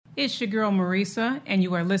It's your girl Marisa, and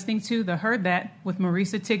you are listening to the Heard That with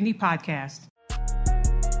Marisa Tigney podcast.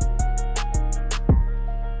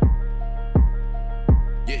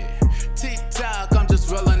 Yeah, TikTok, I'm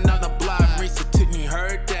just rolling on the block. Marisa Tigney,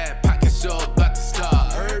 heard that. Podcast show about to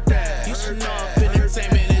start. Heard that. You should know if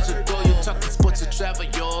entertainment is your goal. You talking sports or travel,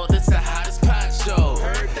 yo. This the hottest pod show.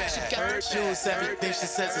 Heard that. She got her shoes, everything she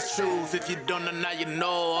says is truth. If you don't know, now you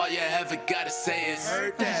know. All you ever gotta say is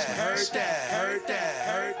heard that, heard that, heard that,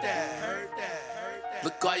 heard that, heard that, heard that.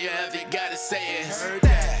 Look, all you ever gotta say is heard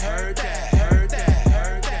that, heard that, heard that,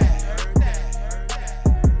 heard that, heard that, heard that, heard that.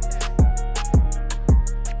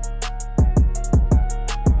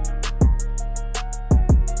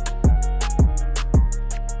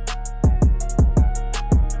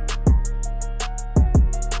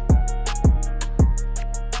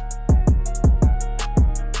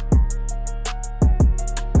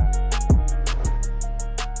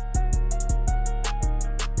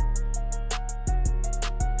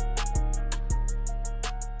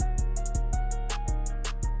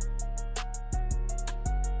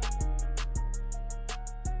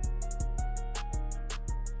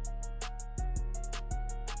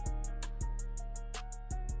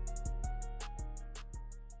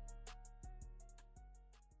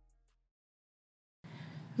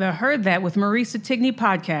 The Heard That with Marisa Tigney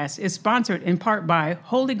podcast is sponsored in part by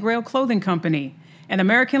Holy Grail Clothing Company, an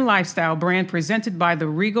American lifestyle brand presented by the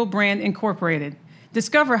Regal Brand Incorporated.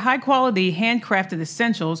 Discover high-quality, handcrafted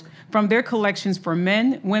essentials from their collections for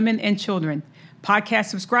men, women, and children. Podcast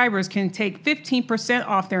subscribers can take 15%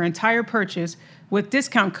 off their entire purchase with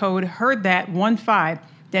discount code HEARDTHAT15.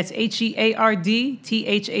 That's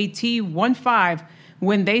HEARDTHAT15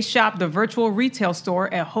 when they shop the virtual retail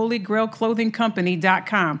store at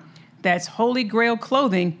holygrailclothingcompany.com. That's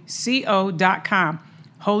holygrailclothingco.com.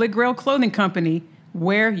 Holy Grail Clothing Company,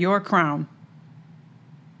 wear your crown.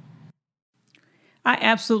 I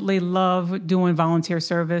absolutely love doing volunteer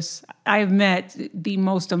service. I've met the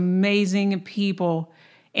most amazing people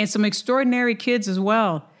and some extraordinary kids as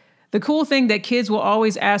well. The cool thing that kids will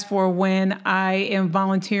always ask for when I am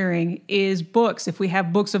volunteering is books, if we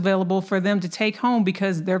have books available for them to take home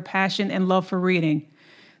because their passion and love for reading.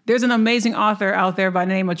 There's an amazing author out there by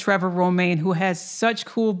the name of Trevor Romain who has such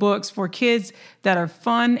cool books for kids that are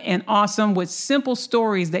fun and awesome with simple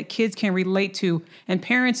stories that kids can relate to and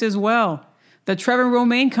parents as well. The Trevor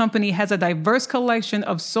Romain Company has a diverse collection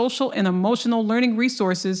of social and emotional learning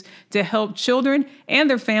resources to help children and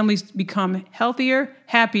their families become healthier,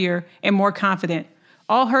 happier, and more confident.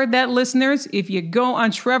 All Heard That listeners, if you go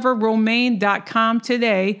on trevorromain.com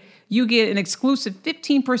today, you get an exclusive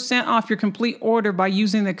 15% off your complete order by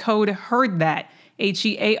using the code HEARDTHAT,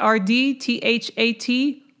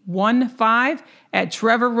 HEARDTHAT15 at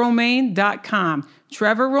trevorromain.com.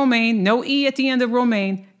 Trevor Romain, no E at the end of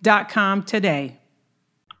Romain.com today.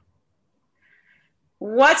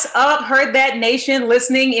 What's up, Heard That Nation,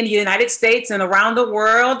 listening in the United States and around the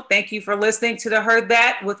world? Thank you for listening to the Heard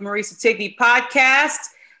That with Marisa Tigney podcast.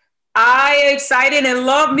 I am excited and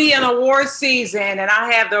love me an award season, and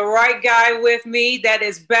I have the right guy with me that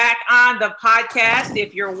is back on the podcast.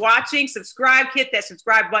 If you're watching, subscribe, hit that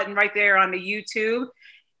subscribe button right there on the YouTube.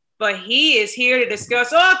 But he is here to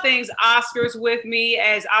discuss all things Oscars with me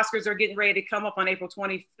as Oscars are getting ready to come up on April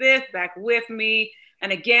 25th, back with me.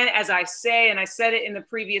 And again, as I say, and I said it in the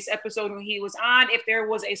previous episode when he was on, if there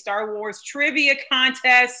was a Star Wars trivia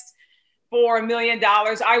contest for $1 million,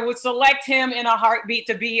 I would select him in a heartbeat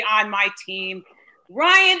to be on my team.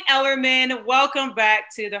 Ryan Ellerman, welcome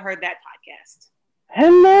back to the Heard That podcast.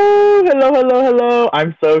 Hello.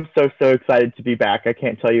 I'm so excited to be back. I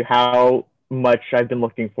can't tell you how much I've been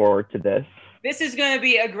looking forward to this. This is going to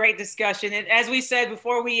be a great discussion. And as we said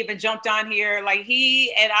before we even jumped on here, like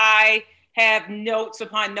he and I have notes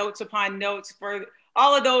upon notes upon notes for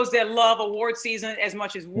all of those that love award season as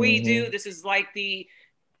much as we do. This is like the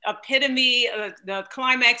epitome, the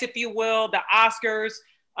climax, if you will, the Oscars,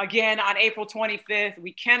 again, on April 25th.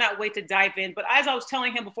 We cannot wait to dive in. But as I was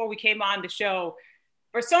telling him before we came on the show,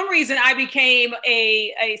 for some reason, I became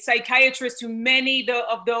a psychiatrist to many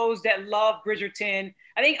of those that love Bridgerton.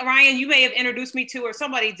 I think, Ryan, you may have introduced me to, or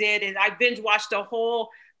somebody did, and I binge watched the whole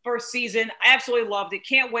first season. I absolutely loved it.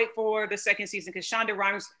 Can't wait for the second season because Shonda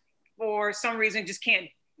Rhimes, for some reason, just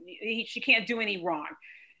she can't do any wrong.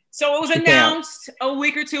 So it was announced a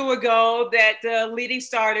week or two ago that the leading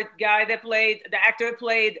star, the actor that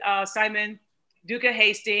played Simon, Duke of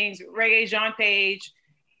Hastings, Regé-Jean Page,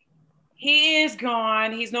 he is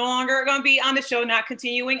gone. He's no longer going to be on the show, not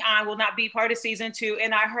continuing on, will not be part of season 2.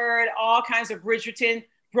 And I heard all kinds of Bridgerton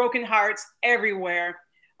broken hearts everywhere.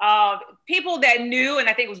 people that knew, and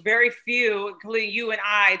I think it was very few, including you and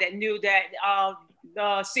I, that knew that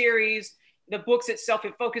the series, the books itself,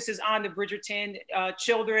 it focuses on the Bridgerton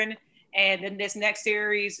children. And then this next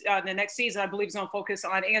series, the next season, I believe is going to focus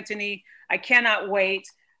on Anthony. I cannot wait.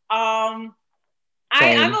 I'm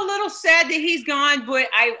a little sad that he's gone, but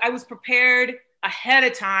I was prepared ahead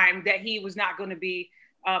of time that he was not going to be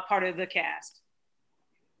part of the cast.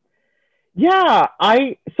 Yeah,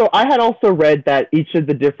 I had also read that each of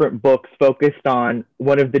the different books focused on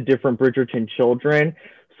one of the different Bridgerton children.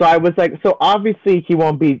 So I was like, so obviously he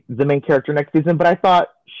won't be the main character next season, but I thought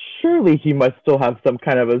surely he must still have some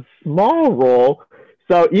kind of a small role.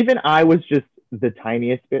 So even I was just the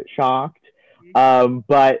tiniest bit shocked.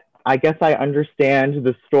 But I guess I understand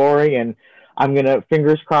the story, and I'm going to,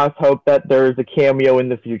 fingers crossed, hope that there's a cameo in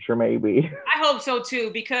the future, maybe. I hope so,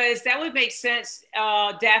 too, because that would make sense.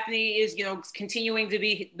 Daphne is, continuing to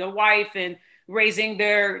be the wife and raising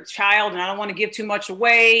their child, and I don't want to give too much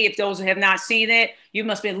away. If those who have not seen it, you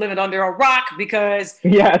must be living under a rock, because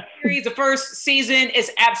yes, the first season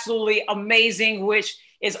is absolutely amazing, which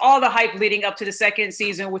is all the hype leading up to the second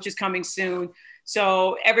season, which is coming soon.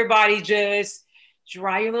 So everybody just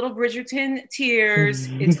dry your little Bridgerton tears.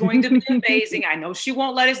 It's going to be amazing. I know she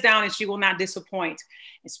won't let us down, and she will not disappoint.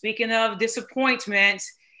 And speaking of disappointment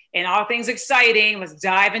and all things exciting, let's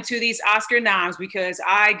dive into these Oscar noms, because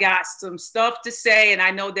I got some stuff to say, and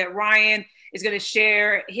I know that Ryan is going to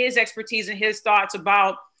share his expertise and his thoughts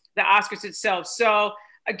about the Oscars itself. So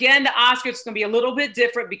again, the Oscars is going to be a little bit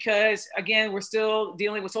different because, again, we're still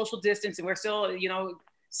dealing with social distance, and we're still,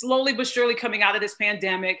 slowly but surely coming out of this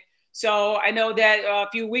pandemic. So I know that a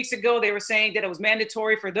few weeks ago, they were saying that it was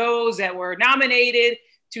mandatory for those that were nominated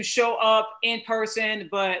to show up in person,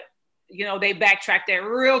 but they backtracked that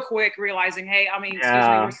real quick, realizing, hey, excuse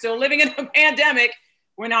me, we're still living in a pandemic.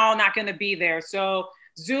 We're all not going to be there. So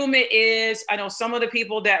Zoom it is. I know some of the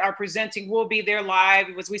people that are presenting will be there live,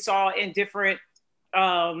 as we saw in different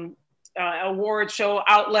award show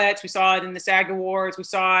outlets. We saw it in the SAG Awards. We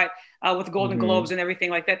saw it with the Golden Globes and everything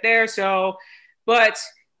like that there. So, but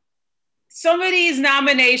some of these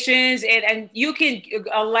nominations, and you can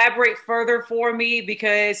elaborate further for me,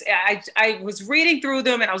 because I was reading through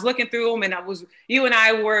them and I was looking through them, and you and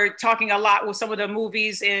I were talking a lot with some of the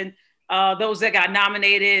movies and those that got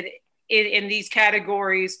nominated in these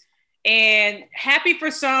categories, and happy for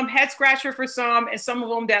some, head scratcher for some, and some of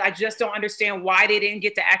them that I just don't understand why they didn't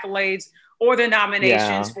get the accolades or the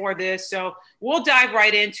nominations for this. So we'll dive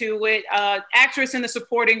right into it. Actress in the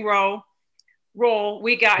supporting role,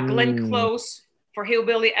 we got Glenn Close for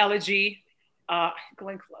Hillbilly Elegy.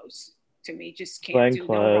 Glenn Close, to me, just can't do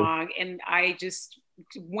no wrong. And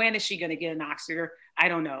when is she going to get an Oscar? I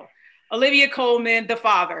don't know. Olivia Colman, The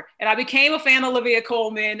Father. And I became a fan of Olivia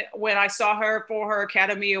Colman when I saw her for her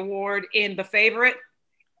Academy Award in The Favorite.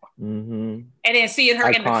 And then seeing her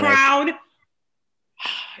in The Crown.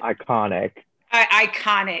 Iconic.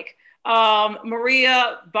 Iconic.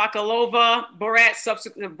 Maria Bakalova,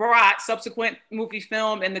 Borat subsequent movie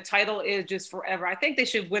film, and the title is just Forever. I think they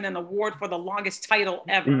should win an award for the longest title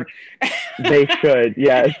ever. They should,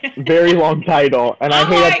 yes. Very long title. And I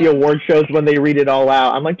hate at the award shows when they read it all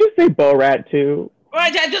out. I'm like, just say Borat 2.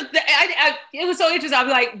 It was so interesting. I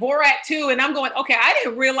was like, Borat 2, and I'm going, okay, I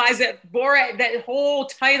didn't realize that Borat, that whole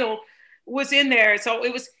title was in there. So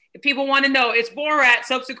it was, if people want to know, it's Borat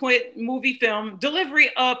subsequent movie film, delivery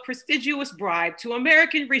of prestigious bribe to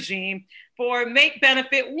American regime for make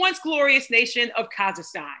benefit once glorious nation of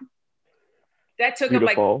Kazakhstan. That took up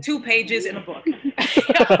like 2 pages in a book.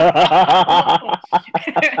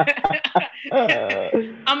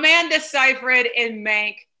 Amanda Seyfried in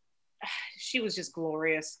Mank. She was just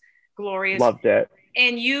glorious. Loved it.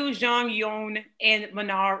 And Yu Jung-yeon in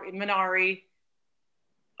Minari.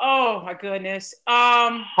 Oh my goodness.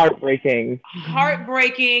 Heartbreaking.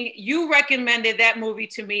 You recommended that movie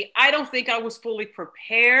to me. I don't think I was fully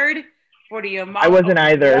prepared for the amount of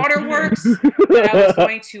waterworks that I was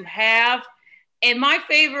going to have. And my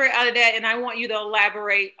favorite out of that, and I want you to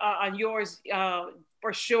elaborate on yours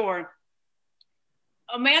for sure.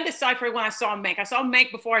 Amanda Seyfried, when I saw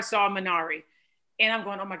Mank before I saw Minari. And I'm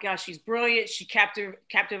going, oh my gosh, she's brilliant. She just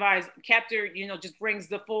brings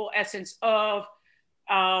the full essence of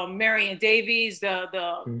Marion Davies, back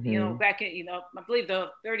in, I believe the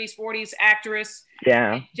 30s, 40s actress.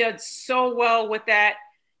 Yeah. Did so well with that.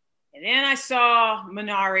 And then I saw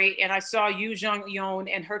Minari, and I saw Yu Jung-yeon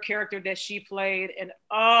and her character that she played. And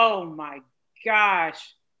oh my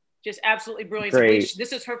gosh, just absolutely brilliant. Great.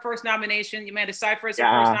 This is her first nomination. Amanda Seyfried is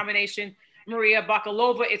her first nomination. Maria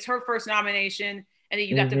Bakalova, it's her first nomination. And then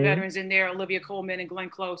you got the veterans in there, Olivia Colman and Glenn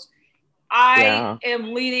Close. I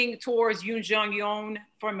am leaning towards Yoon Jung Yoon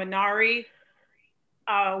for Minari.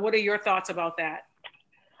 What are your thoughts about that?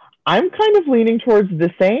 I'm kind of leaning towards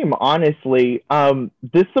the same, honestly.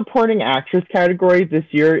 This supporting actress category this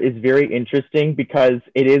year is very interesting because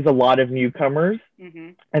it is a lot of newcomers. Mm-hmm.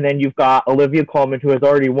 And then you've got Olivia Colman, who has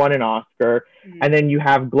already won an Oscar. Mm-hmm. And then you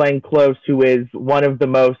have Glenn Close, who is one of the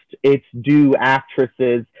most It's Due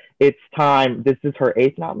actresses. It's time. This is her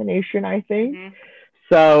 8th nomination, I think. Mm-hmm.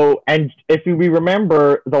 So, and if we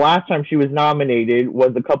remember, the last time she was nominated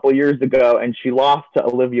was a couple years ago, and she lost to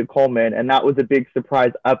Olivia Colman, and that was a big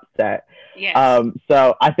surprise upset. Yes.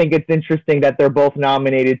 So I think it's interesting that they're both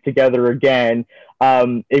nominated together again.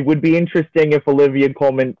 It would be interesting if Olivia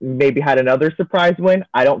Colman maybe had another surprise win.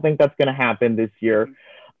 I don't think that's going to happen this year.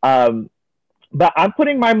 But I'm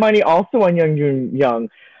putting my money also on Yoon Jung Yoon.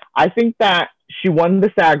 I think that she won the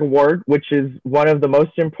SAG Award, which is one of the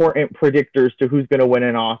most important predictors to who's going to win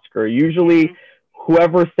an Oscar. Usually,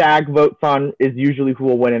 whoever SAG votes on is usually who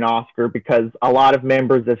will win an Oscar because a lot of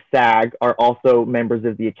members of SAG are also members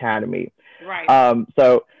of the Academy. Right.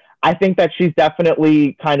 So I think that she's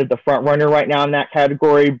definitely kind of the front runner right now in that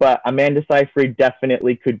category, but Amanda Seyfried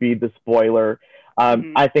definitely could be the spoiler.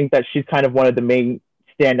 I think that she's kind of one of the main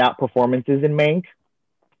standout performances in Mank.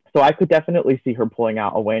 So I could definitely see her pulling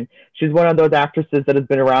out a win. She's one of those actresses that has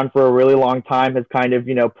been around for a really long time, has kind of,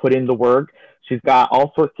 put in the work. She's got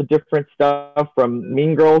all sorts of different stuff from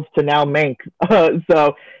Mean Girls to now Mank.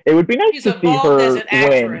 So it would be nice to see her as an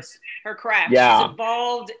actress, win. Her craft. Yeah. She's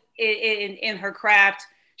involved in her craft.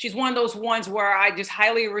 She's one of those ones where I just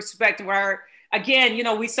highly respect, where, again,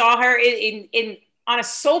 we saw her on a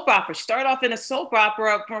soap opera. She started off in a soap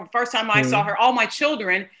opera from the first time I saw her, All My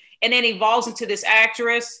Children, and then evolves into this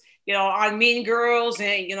actress, on Mean Girls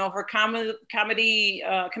and, her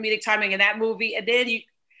comedic timing in that movie. And then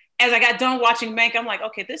as I got done watching Mank, I'm like,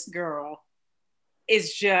 okay, this girl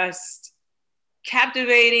is just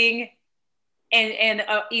captivating and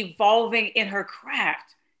evolving in her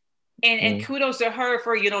craft. And kudos to her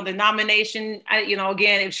for, the nomination.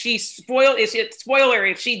 Again, if she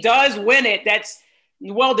does win it, that's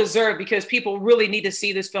well-deserved because people really need to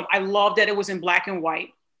see this film. I love that it was in black and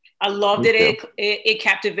white. I loved that it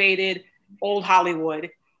captivated old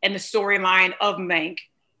Hollywood and the storyline of Mank.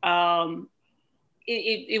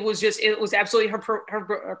 It was absolutely,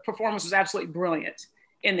 her performance was absolutely brilliant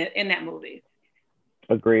in that movie.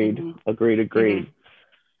 Agreed.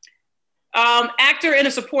 Actor in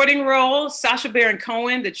a supporting role, Sacha Baron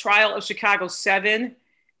Cohen, The Trial of Chicago 7.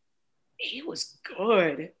 He was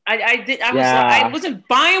good. I wasn't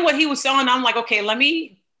buying what he was selling. I'm like, okay, let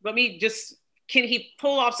me just. Can he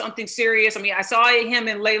pull off something serious? I mean, I saw him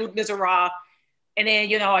in Les Miserables, and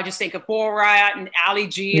then, I just think of Borat and Ali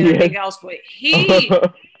G and everything else, but he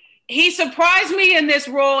surprised me in this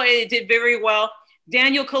role, and it did very well.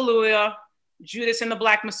 Daniel Kaluuya, Judas and the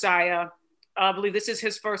Black Messiah. I believe this is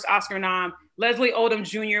his first Oscar nom. Leslie Odom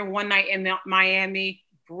Jr., One Night in Miami.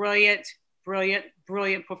 Brilliant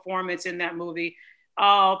performance in that movie.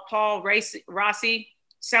 Paul Rossi,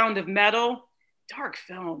 Sound of Metal. Dark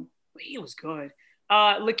film. He was good.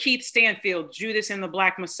 Lakeith Stanfield, Judas and the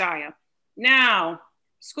Black Messiah. Now,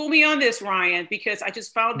 school me on this, Ryan, because I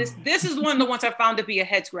just found this. This is one of the ones I found to be a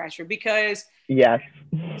head scratcher because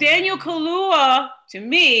Daniel Kaluuya, to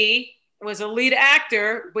me, was a lead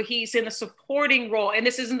actor, but he's in a supporting role. And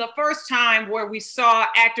this isn't the first time where we saw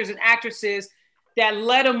actors and actresses that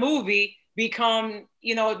led a movie become,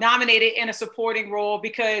 nominated in a supporting role,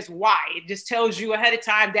 because why? It just tells you ahead of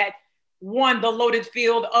time that the loaded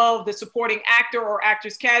field of the supporting actor or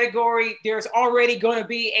actress category, there's already going to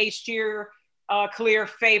be a sheer clear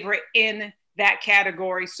favorite in that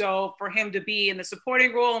category. So for him to be in the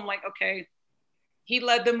supporting role, I'm like, okay, he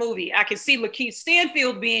led the movie. I can see Lakeith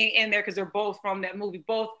Stanfield being in there because they're both from that movie.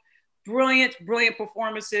 Both brilliant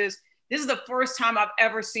performances. This is the first time I've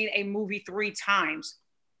ever seen a movie 3 times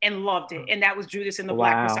and loved it. And that was Judas and the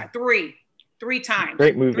Black Messiah. Three times.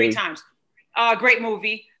 Great movie. 3 times. Great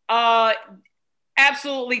movie.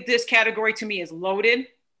 Absolutely, this category to me is loaded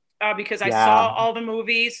because I saw all the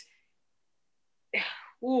movies.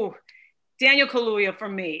 Ooh, Daniel Kaluuya for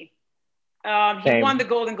me. He won the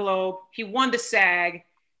Golden Globe. He won the SAG.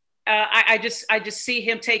 I just see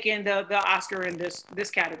him taking the Oscar in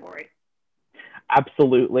this category.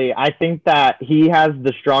 Absolutely. I think that he has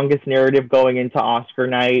the strongest narrative going into Oscar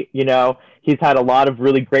night. He's had a lot of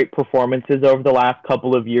really great performances over the last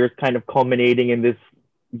couple of years, kind of culminating in this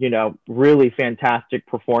really fantastic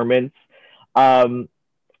performance.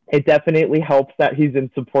 It definitely helps that he's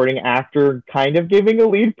in supporting actor, kind of giving a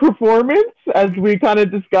lead performance, as we kind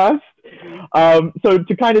of discussed. So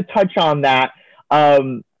to kind of touch on that,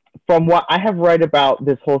 from what I have read about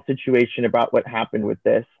this whole situation, about what happened with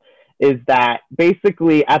this, is that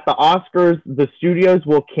basically at the Oscars, the studios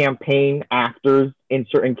will campaign actors in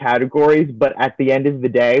certain categories, but at the end of the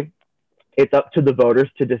day, it's up to the voters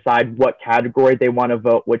to decide what category they want to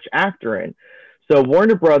vote which actor in. So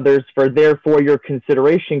Warner Brothers, for their For Your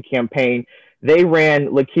Consideration campaign, they ran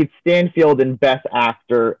Lakeith Stanfield in Best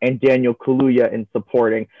Actor and Daniel Kaluuya in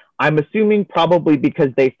Supporting. I'm assuming probably because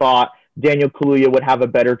they thought Daniel Kaluuya would have a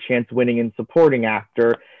better chance winning in Supporting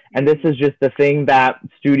Actor. And this is just the thing that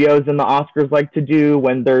studios and the Oscars like to do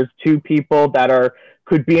when there's two people that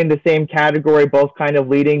could be in the same category, both kind of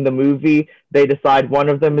leading the movie. They decide one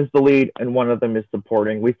of them is the lead and one of them is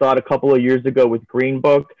supporting. We saw it a couple of years ago with Green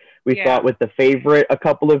Book. We saw it with The Favorite a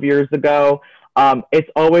couple of years ago. It's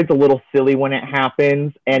always a little silly when it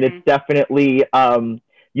happens, and it's definitely,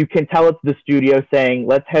 you can tell it's the studio saying,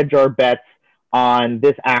 let's hedge our bets on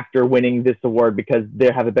this actor winning this award because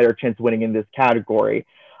they have a better chance of winning in this category.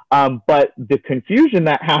 But the confusion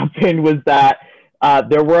that happened was that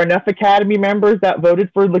there were enough Academy members that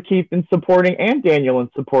voted for Lakeith in Supporting and Daniel in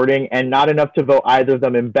Supporting, and not enough to vote either of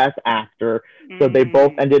them in Best Actor. So they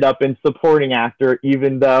both ended up in Supporting Actor,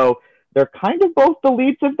 even though they're kind of both the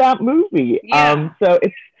leads of that movie. Yeah. So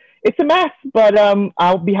it's a mess, but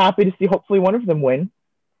I'll be happy to see hopefully one of them win.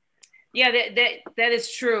 Yeah, that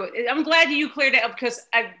is true. I'm glad you cleared that up because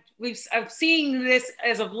I've seen this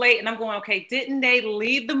as of late, and I'm going, okay, didn't they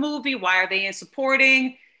lead the movie? Why are they in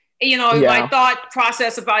Supporting? You know, my thought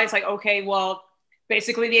process about it's like, okay, well,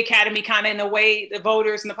 basically the Academy kind of in a way, the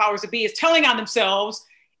voters and the powers that be is telling on themselves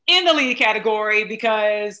in the lead category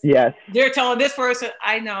because they're telling this person,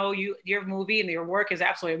 I know your movie and your work is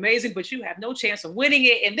absolutely amazing, but you have no chance of winning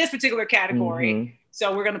it in this particular category.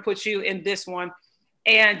 So we're going to put you in this one.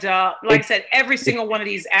 And like I said, every single one of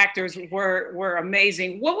these actors were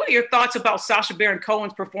amazing. What were your thoughts about Sacha Baron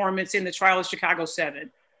Cohen's performance in The Trial of Chicago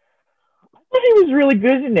 7? I thought he was really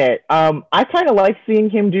good in it. I kind of like seeing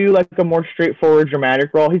him do like a more straightforward dramatic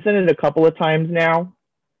role. He's done it a couple of times now.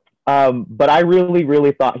 But I really,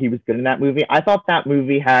 really thought he was good in that movie. I thought that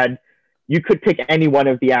movie you could pick any one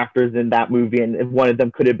of the actors in that movie, and if one of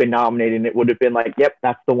them could have been nominated, and it would have been like, yep,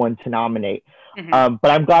 that's the one to nominate. But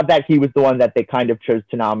I'm glad that he was the one that they kind of chose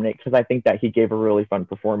to nominate because I think that he gave a really fun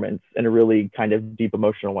performance and a really kind of deep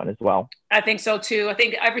emotional one as well. I think so too. I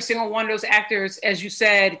think every single one of those actors, as you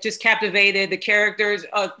said, just captivated the characters,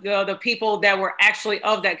 the people that were actually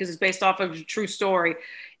of that because it's based off of a true story.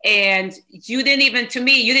 And you didn't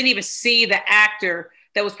even see the actor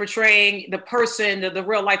that was portraying the person, the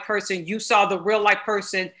real life person. You saw the real life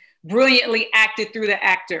person brilliantly acted through the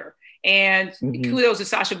actor. And kudos to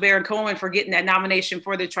Sacha Baron Cohen for getting that nomination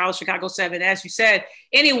for The Trial of Chicago 7. As you said,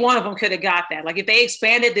 any one of them could have got that. Like if they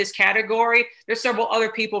expanded this category, there's several other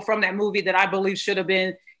people from that movie that I believe should have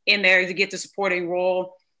been in there to get the supporting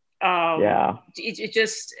role. It's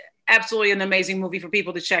just absolutely an amazing movie for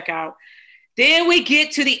people to check out. Then we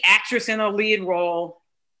get to the actress in the lead role,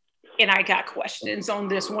 and I got questions on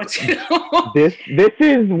this one too. This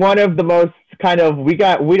is one of the most kind of we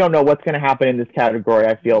don't know what's going to happen in this category.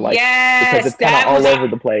 I feel like because it's kind of all over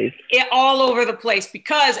the place. All over the place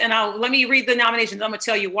because, and let me read the nominations. I'm gonna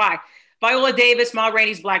tell you why. Viola Davis, Ma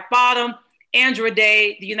Rainey's Black Bottom, Andra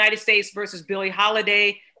Day, The United States versus Billie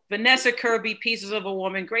Holiday. Vanessa Kirby, Pieces of a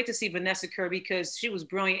Woman. Great to see Vanessa Kirby because she was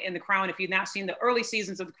brilliant in The Crown. If you've not seen the early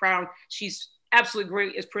seasons of The Crown, she's absolutely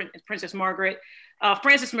great as Princess Margaret.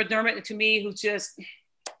 Frances McDermott, to me, who just,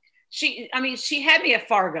 she had me at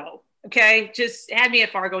Fargo, okay? Just had me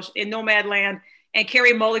at Fargo in Nomadland. And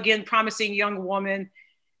Carey Mulligan, Promising Young Woman.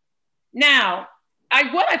 Now,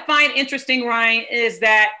 what I find interesting, Ryan, is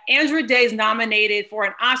that Andra Day is nominated for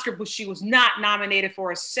an Oscar, but she was not nominated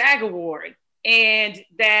for a SAG Award. And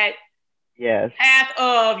that path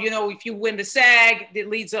of, if you win the SAG, that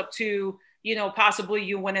leads up to, possibly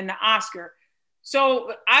you winning the Oscar.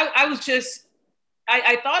 So I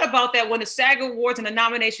thought about that when the SAG Awards and the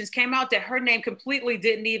nominations came out, that her name completely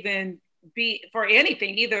didn't even be for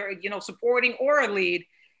anything, either, supporting or a lead,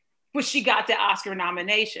 but she got the Oscar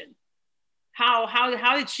nomination.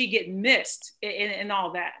 How did she get missed in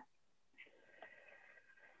all that?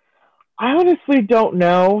 I honestly don't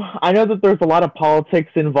know. I know that there's a lot of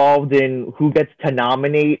politics involved in who gets to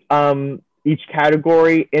nominate each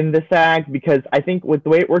category in the SAG, because I think with the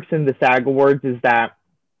way it works in the SAG Awards is that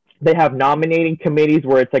they have nominating committees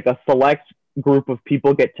where it's like a select group of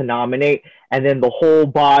people get to nominate, and then the whole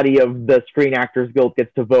body of the Screen Actors Guild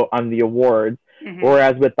gets to vote on the awards.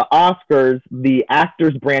 Whereas with the Oscars, the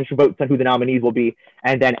actors branch votes on who the nominees will be,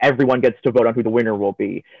 and then everyone gets to vote on who the winner will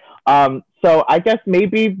be. So I guess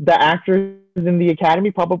maybe the actors in the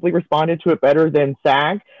Academy probably responded to it better than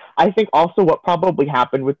SAG. I think also what probably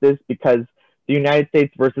happened with this, because the United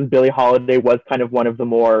States versus Billie Holiday was kind of one of the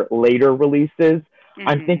more later releases.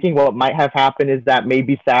 I'm thinking what might have happened is that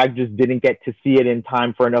maybe SAG just didn't get to see it in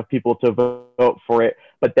time for enough people to vote for it.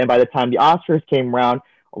 But then by the time the Oscars came around,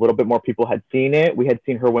 a little bit more people had seen it. We had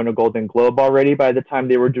seen her win a Golden Globe already by the time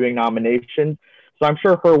they were doing nominations. So I'm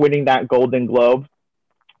sure her winning that Golden Globe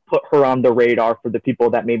put her on the radar for the people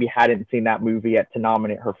that maybe hadn't seen that movie yet to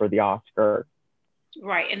nominate her for the Oscar.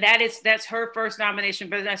 Right, and that's her first nomination.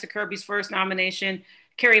 Vanessa Kirby's first nomination.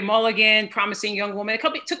 Carey Mulligan, Promising Young Woman.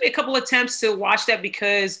 It took me a couple attempts to watch that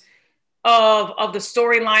because of the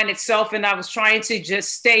storyline itself, and I was trying to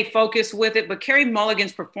just stay focused with it. But Carey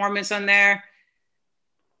Mulligan's performance on there,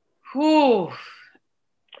 whew,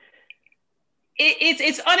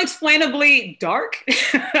 it's unexplainably dark.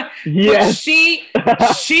 Yes.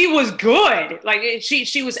 But she was good. Like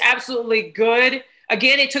she was absolutely good.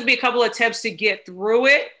 Again, it took me a couple of attempts to get through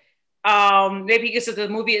it. Maybe because of the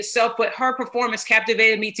movie itself, but her performance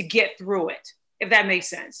captivated me to get through it, if that makes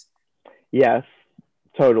sense. Yes,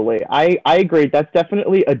 totally. I agree. That's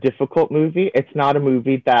definitely a difficult movie. It's not a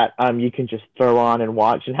movie that you can just throw on and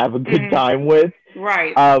watch and have a good time with.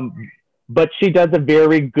 Right. But she does a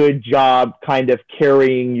very good job kind of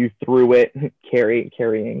carrying you through it.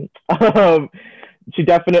 Carrying. She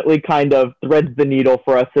definitely kind of threads the needle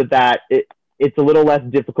for us so that it's a little less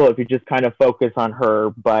difficult if you just kind of focus on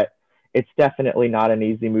her, but it's definitely not an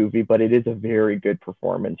easy movie, but it is a very good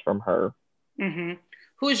performance from her. Mm-hmm.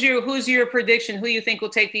 Who's your prediction? Who you think will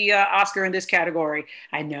take the Oscar in this category?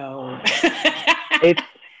 I know.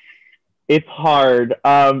 It's hard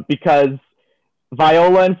because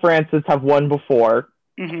Viola and Frances have won before.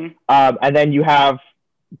 And then you have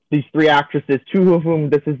these three actresses, two of whom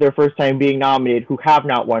this is their first time being nominated, who have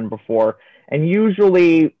not won before. And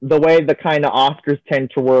usually the way the kind of Oscars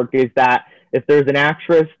tend to work is that if there's an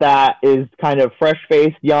actress that is kind of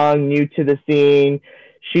fresh-faced, young, new to the scene,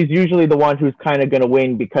 she's usually the one who's kind of going to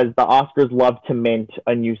win because the Oscars love to mint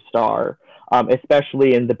a new star,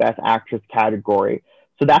 especially in the Best Actress category.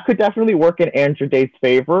 So that could definitely work in Andra Day's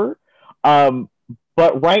favor.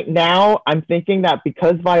 But right now, I'm thinking that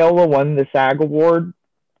because Viola won the SAG Award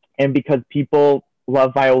and because people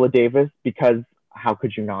love Viola Davis, because how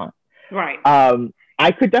could you not? Right.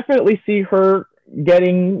 I could definitely see her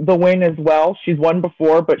getting the win as well. She's won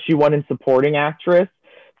before, but she won in supporting actress.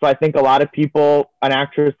 So I think a lot of people, an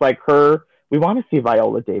actress like her, we want to see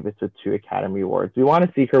Viola Davis with 2 Academy Awards. We want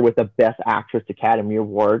to see her with a Best Actress Academy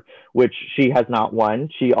Award, which she has not won.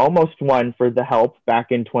 She almost won for The Help back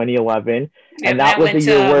in 2011. And that was a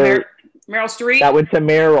year where Meryl Streep. That went to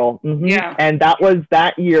Meryl. Yeah. And that was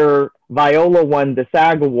that year Viola won the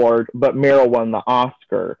SAG Award, but Meryl won the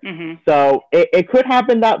Oscar. So it could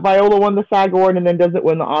happen that Viola won the SAG Award and then doesn't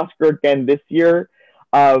win the Oscar again this year.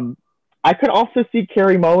 I could also see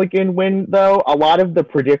Carey Mulligan win, though. A lot of the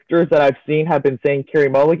predictors that I've seen have been saying Carey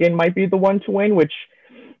Mulligan might be the one to win, which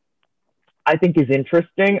I think is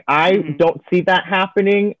interesting. I don't see that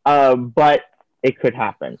happening, but it could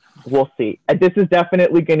happen. We'll see. This is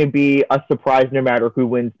definitely going to be a surprise no matter who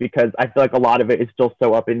wins, because I feel like a lot of it is still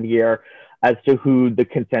so up in the air as to who the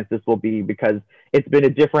consensus will be, because it's been a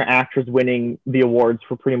different actress winning the awards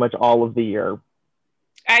for pretty much all of the year.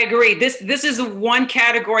 I agree. This is one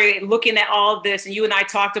category, looking at all of this, and you and I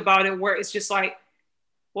talked about it, where it's just like,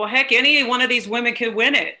 well, heck, any one of these women could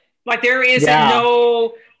win it. Like there isn't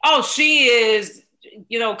no, oh, she is,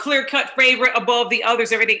 clear-cut favorite above the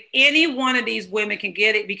others, everything. Any one of these women can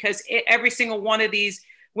get it, because every single one of these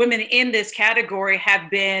women in this category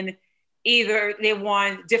have been either they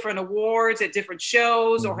won different awards at different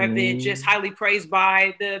shows or have been just highly praised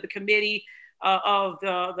by the committee of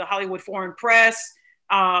the Hollywood Foreign Press.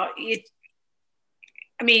 Good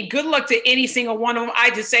luck to any single one of them.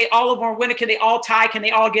 I just say all of them are winning. Can they all tie? Can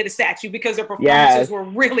they all get a statue? Because their performances were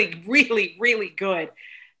really, really, really good.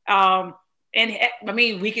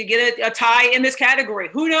 We could get a tie in this category.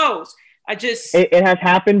 Who knows? It has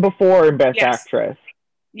happened before in Best Actress.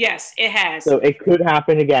 Yes, it has. So it could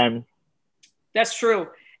happen again. That's true.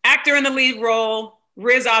 Actor in the lead role,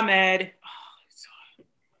 Riz Ahmed. Oh,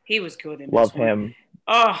 he was good in this one. Love him.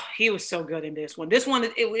 Oh, he was so good in this one. This one,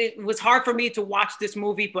 it was hard for me to watch this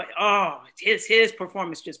movie, but his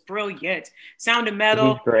performance just brilliant. Sound of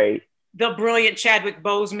Metal. He's great. The brilliant Chadwick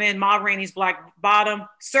Boseman, Ma Rainey's Black Bottom,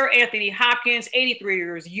 Sir Anthony Hopkins, 83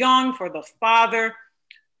 years young, for The Father,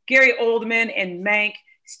 Gary Oldman in Mank,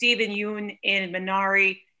 Stephen Yeun in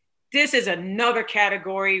Minari. This is another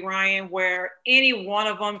category, Ryan, where any one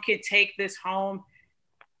of them could take this home,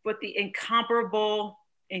 but the incomparable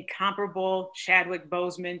Chadwick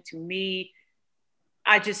Boseman, to me,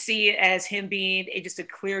 I just see it as him being just a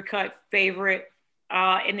clear-cut favorite.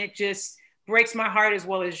 And it just breaks my heart as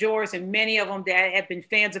well as yours and many of them that have been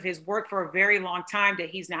fans of his work for a very long time that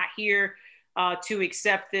he's not here to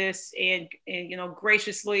accept this. And you know,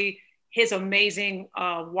 graciously, his amazing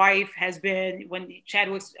wife has been, when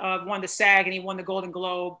Chadwick won the SAG and he won the Golden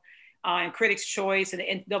Globe and Critics' Choice and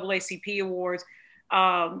the NAACP Awards,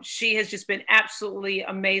 she has just been absolutely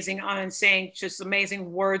amazing on saying just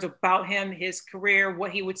amazing words about him, his career,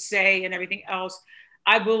 what he would say and everything else.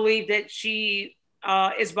 I believe that she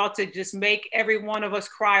is about to just make every one of us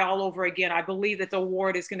cry all over again. I believe that the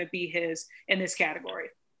award is going to be his in this category.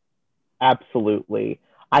 Absolutely.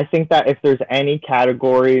 I think that if there's any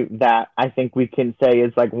category that I think we can say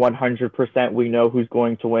is like 100% we know who's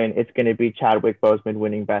going to win, it's going to be Chadwick Boseman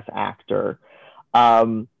winning Best Actor.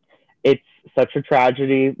 It's such a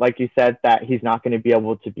tragedy, like you said, that he's not going to be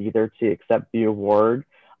able to be there to accept the award.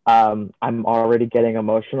 I'm already getting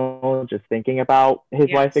emotional just thinking about his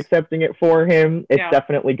wife accepting it for him. It's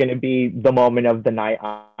definitely going to be the moment of the night,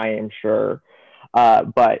 I am sure.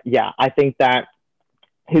 But yeah, I think that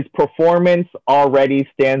his performance already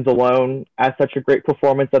stands alone as such a great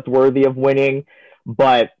performance that's worthy of winning.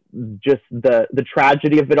 But just the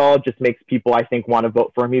tragedy of it all just makes people, I think, want to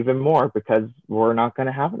vote for him even more, because we're not going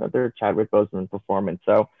to have another Chadwick Boseman performance.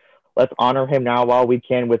 So let's honor him now while we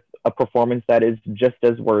can with a performance that is just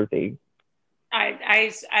as worthy.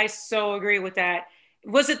 I so agree with that.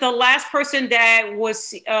 Was it the last person that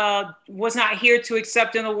was not here to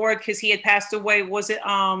accept an award because he had passed away? Was it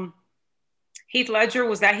Heath Ledger?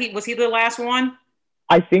 Was he the last one?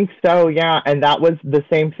 I think so, yeah. And that was the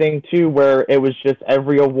same thing too, where it was just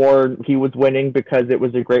every award he was winning because it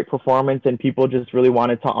was a great performance and people just really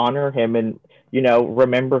wanted to honor him and, you know,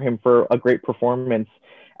 remember him for a great performance.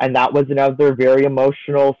 And that was another very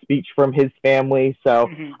emotional speech from his family. So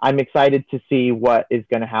I'm excited to see what is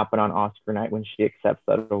going to happen on Oscar night when she accepts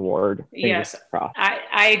that award. Yes,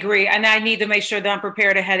 I agree. And I need to make sure that I'm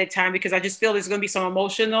prepared ahead of time, because I just feel there's going to be some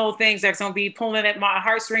emotional things that's going to be pulling at my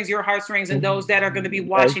heartstrings, your heartstrings, and those that are going to be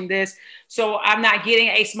watching this. So I'm not getting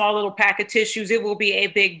a small little pack of tissues. It will be a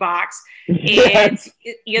big box. And,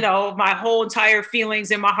 you know, my whole entire feelings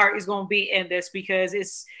in my heart is going to be in this, because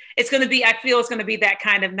it's going to be, I feel it's going to be that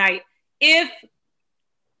kind of night. If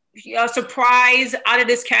a surprise out of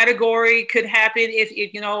this category could happen,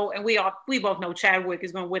 if you know, and we both know Chadwick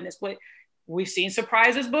is going to win this, but we've seen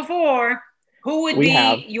surprises before. Who would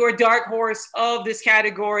be your dark horse of this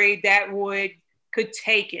category that could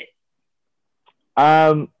take it?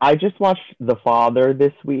 I just watched The Father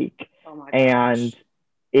this week, and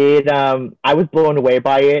I was blown away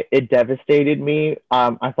by it. It devastated me.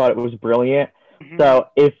 I thought it was brilliant. So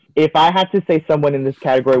if I had to say someone in this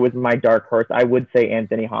category was my dark horse, I would say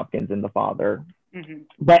Anthony Hopkins in The Father.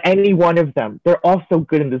 But any one of them, they're all so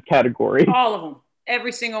good in this category. All of them,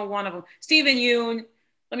 every single one of them. Stephen Yeun,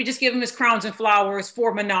 let me just give him his crowns and flowers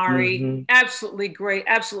for Minari. Absolutely great,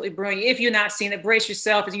 absolutely brilliant. If you're not seeing it, brace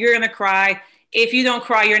yourself. You're gonna cry. If you don't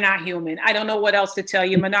cry, you're not human. I don't know what else to tell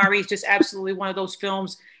you. Minari is just absolutely one of those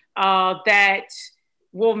films that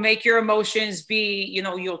will make your emotions be, you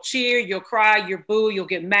know, you'll cheer, you'll cry, you'll boo, you'll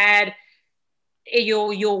get mad.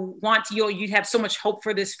 You have so much hope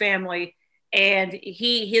for this family. And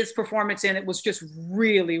his performance in it was just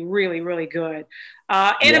really, really, really good.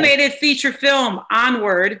 Animated feature film,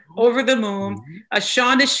 Onward, Over the Moon, a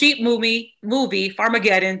Shaun the Sheep movie,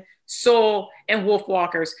 Farmageddon, Soul, and Wolf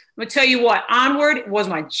Walkers. I'm gonna tell you what, Onward was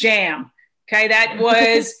my jam. Okay, that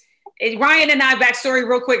was Ryan and I, backstory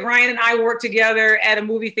real quick, Ryan and I worked together at a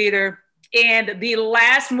movie theater, and the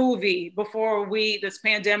last movie before this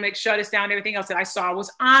pandemic shut us down, everything else that I saw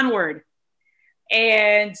was Onward.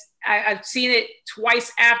 And I've seen it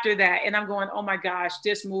twice after that, and I'm going, oh my gosh,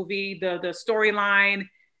 this movie, the storyline,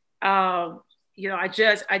 you know, I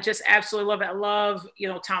just absolutely love it. I love, you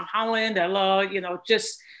know, Tom Holland. I love, you know,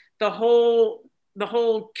 just the whole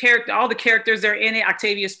character, all the characters that are in it.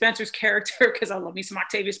 Octavia Spencer's character, because I love me some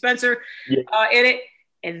Octavia Spencer in it.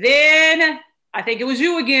 And then I think it was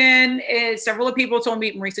you again. Several people told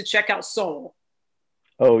me, Marisa, check out Soul.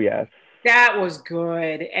 Oh yes. That was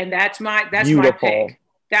good. And that's my pick.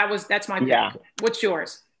 That's my pick. What's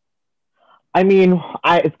yours? I mean,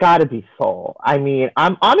 it's got to be Soul. I mean, I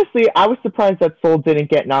was surprised that Soul didn't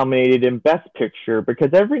get nominated in Best Picture, because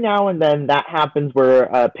every now and then that happens where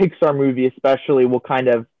a Pixar movie especially will kind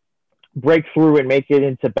of break through and make it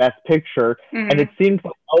into Best Picture. And it seems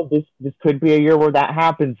like, this could be a year where that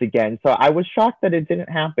happens again. So I was shocked that it didn't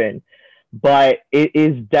happen. But it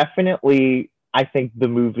is definitely, I think, the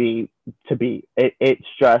movie to beat. It's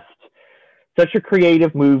just such a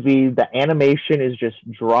creative movie. The animation is just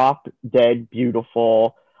drop dead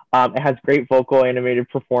beautiful. It has great vocal animated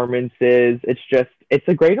performances. It's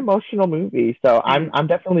a great emotional movie. So I'm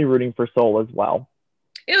definitely rooting for Soul as well.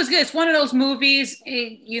 It was good. It's one of those movies,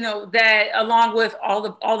 you know, that along with all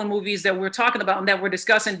the movies that we're talking about and that we're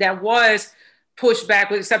discussing, that was pushed back,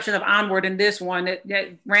 with the exception of Onward and this one that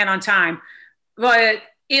ran on time. But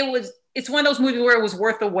it's one of those movies where it was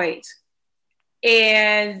worth the wait.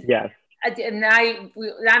 And yes. I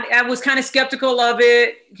was kind of skeptical of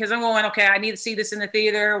it because I'm going, okay, I need to see this in the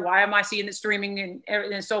theater. Why am I seeing it streaming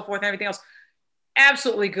and so forth and everything else?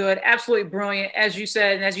 Absolutely good, absolutely brilliant, as you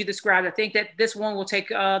said and as you described. I think that this one will take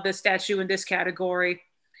the statue in this category.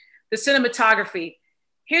 The cinematography.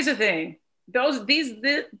 Here's the thing: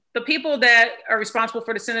 the people that are responsible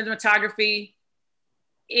for the cinematography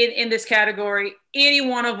in this category, any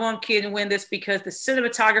one of them can win this because the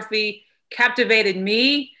cinematography captivated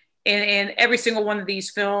me in every single one of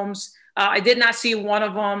these films. I did not see one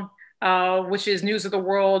of them, which is News of the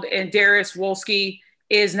World, and Darius Wolski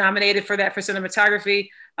is nominated for that for cinematography.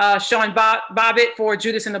 Sean Bobbitt for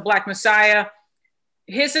Judas and the Black Messiah.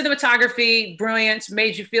 His cinematography, brilliance,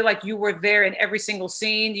 made you feel like you were there in every single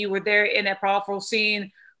scene. You were there in that powerful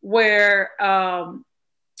scene where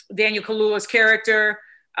Daniel Kaluuya's character,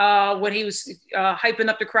 when he was hyping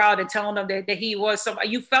up the crowd and telling them that he was somebody,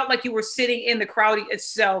 you felt like you were sitting in the crowd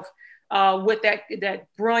itself with that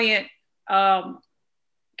brilliant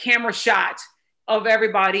camera shot of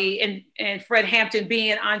everybody and Fred Hampton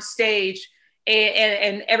being on stage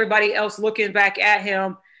and everybody else looking back at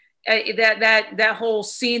him. That whole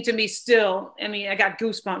scene to me still, I mean, I got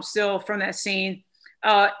goosebumps still from that scene.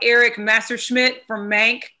 Eric Messerschmidt from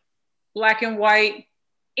Mank, black and white.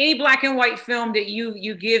 Any black and white film that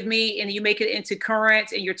you give me and you make it into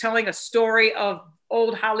current and you're telling a story of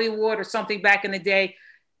old Hollywood or something back in the day,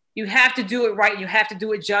 you have to do it right. You have to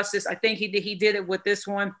do it justice. I think he did it with this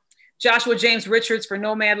one. Joshua James Richards for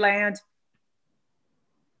Nomadland.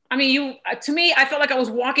 I mean, to me, I felt like I was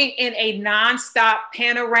walking in a nonstop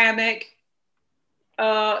panoramic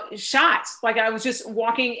shots. Like I was just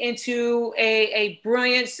walking into a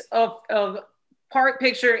brilliance of part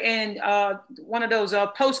picture in one of those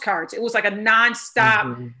postcards. It was like a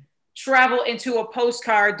nonstop travel into a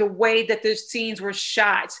postcard, the way that the scenes were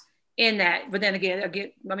shot in that. But then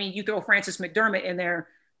again, I mean, you throw Frances McDermott in there.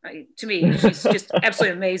 To me, she's just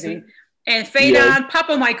absolutely amazing. And Phaedon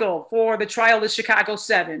Papamichael for The Trial of Chicago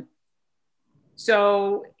 7.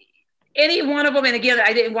 So any one of them, and again,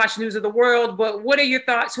 I didn't watch News of the World, but what are your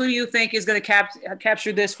thoughts? Who do you think is going to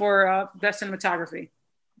capture this for best cinematography?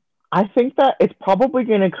 I think that it's probably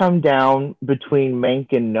going to come down between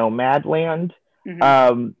Mank and Nomadland.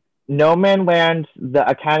 Nomadland, the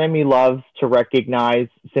Academy loves to recognize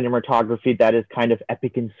cinematography that is kind of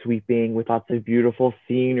epic and sweeping with lots of beautiful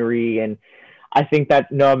scenery. And I think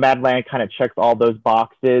that Nomadland kind of checks all those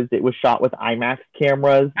boxes. It was shot with IMAX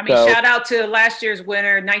cameras. I mean, shout out to last year's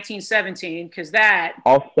winner, 1917, because that...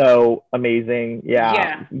 Also amazing.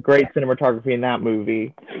 Yeah. Great cinematography in that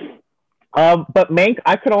movie. But Mank,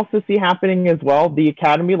 I could also see happening as well. The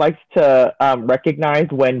Academy likes to recognize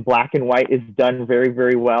when black and white is done very,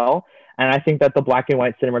 very well. And I think that the black and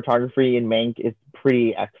white cinematography in Mank is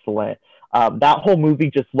pretty excellent. That whole movie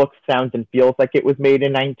just looks, sounds, and feels like it was made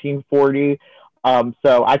in 1940.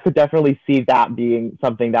 So I could definitely see that being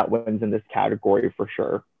something that wins in this category for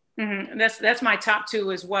sure. That's my top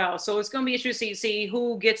two as well. So it's going to be interesting to see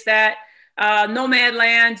who gets that.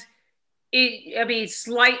 Nomadland,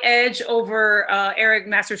 slight edge over Eric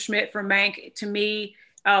Messerschmidt from Mank to me,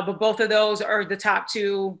 but both of those are the top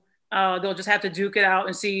two. They'll just have to duke it out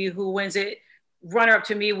and see who wins it. Runner-up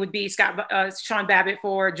to me would be Sean Bobbitt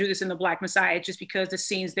for Judas and the Black Messiah, just because the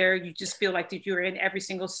scenes there, you just feel like that you're in every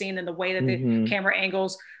single scene, and the way that the camera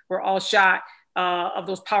angles were all shot of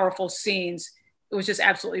those powerful scenes. It was just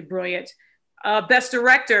absolutely brilliant. Best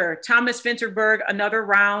Director, Thomas Vinterberg, Another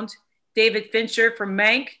Round. David Fincher for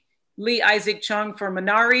Mank. Lee Isaac Chung for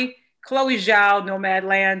Minari. Chloe Zhao,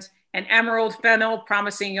 Nomadland. And Emerald Fennell,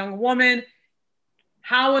 Promising Young Woman.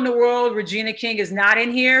 How in the world Regina King is not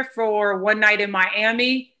in here for One Night in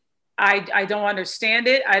Miami? I don't understand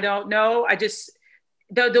it. I don't know.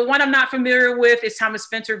 The one I'm not familiar with is Thomas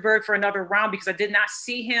Vinterberg for Another Round, because I did not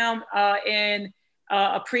see him in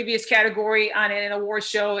a previous category on an award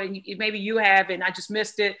show, and maybe you have, and I just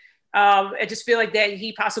missed it. I just feel like that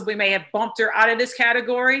he possibly may have bumped her out of this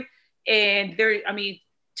category. And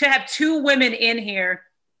to have two women in here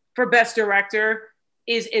for Best Director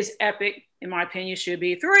is epic. In my opinion, should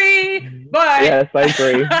be three, but yes, I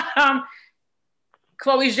agree.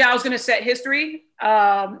 Chloe Zhao is going to set history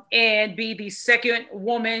and be the second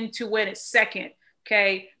woman to win its second.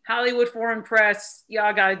 Okay, Hollywood Foreign Press,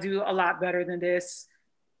 y'all got to do a lot better than this.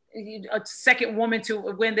 A second woman to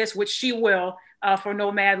win this, which she will for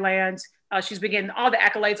Nomadland. She's been getting all the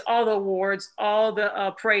accolades, all the awards, all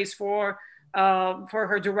the praise for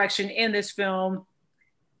her direction in this film.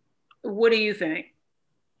 What do you think?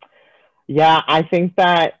 Yeah, I think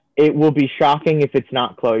that it will be shocking if it's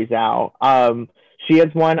not Chloe Zhao. She has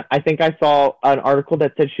won, I think I saw an article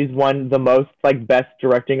that said she's won the most like best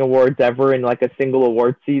directing awards ever in like a single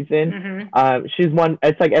award season. She's won,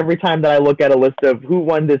 it's like every time that I look at a list of who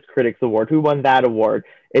won this critics award, who won that award,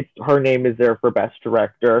 it's her name is there for best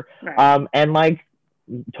director. Right. And like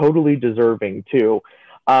totally deserving too.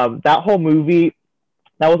 That whole movie,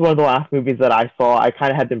 that was one of the last movies that I saw. I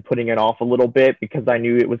kind of had been putting it off a little bit because I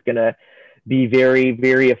knew it was going to be very,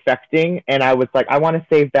 very affecting. And I was like, I want to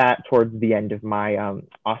save that towards the end of my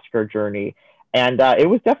Oscar journey. And it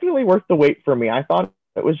was definitely worth the wait for me. I thought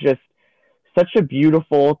it was just such a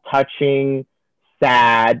beautiful, touching,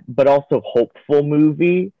 sad, but also hopeful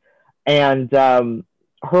movie. And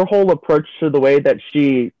her whole approach to the way that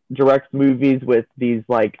she directs movies with these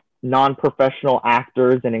like non-professional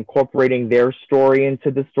actors and incorporating their story into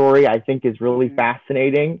the story, I think is really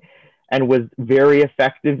fascinating and was very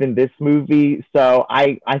effective in this movie. So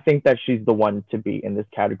I think that she's the one to be in this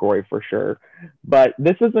category for sure. But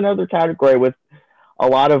this is another category with a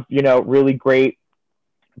lot of, you know, really great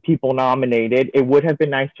people nominated. It would have been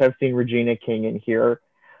nice to have seen Regina King in here.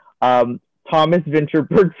 Thomas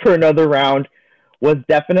Vinterberg for Another Round was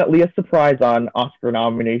definitely a surprise on Oscar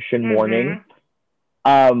nomination morning.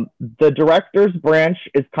 The director's branch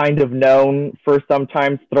is kind of known for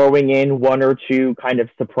sometimes throwing in one or two kind of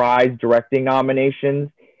surprise directing nominations.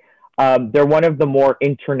 They're one of the more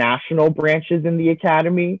international branches in the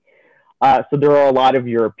Academy. So there are a lot of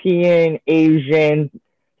European, Asian,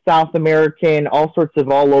 South American, all sorts of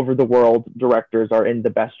all over the world directors are in the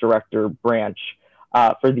Best Director branch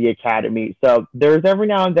for the Academy. So there's every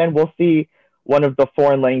now and then we'll see one of the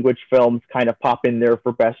foreign language films kind of pop in there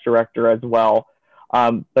for Best Director as well.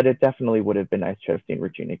 But it definitely would have been nice to have seen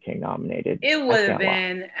Regina King nominated. It would have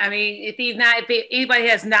been. I mean, if anybody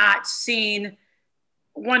has not seen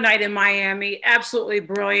One Night in Miami, absolutely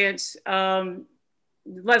brilliant.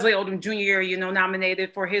 Leslie Odom Jr., you know,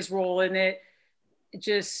 nominated for his role in it.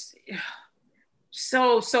 Just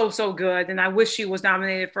so good. And I wish she was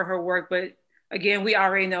nominated for her work, but again, we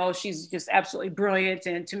already know she's just absolutely brilliant.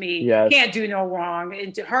 And to me, can't do no wrong.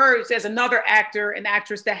 And to her, as another actor and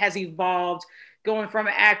actress that has evolved, going from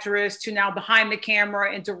an actress to now behind the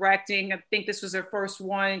camera and directing. I think this was her first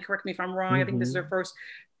one. Correct me if I'm wrong. I think this is her first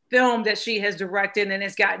film that she has directed, and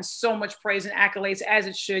it's gotten so much praise and accolades, as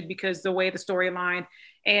it should, because the way the storyline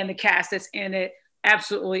and the cast that's in it,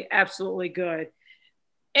 absolutely, absolutely good.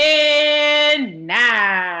 And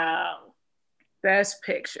now, Best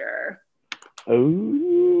Picture.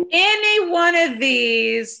 Oh. Any one of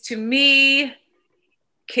these, to me,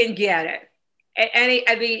 can get it.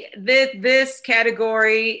 I mean, this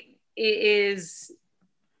category it's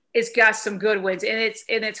got some good wins, and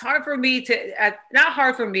it's hard for me to not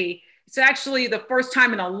hard for me. It's actually the first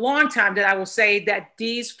time in a long time that I will say that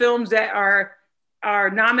these films that are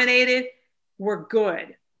nominated were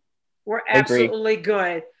good, were absolutely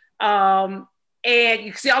good. And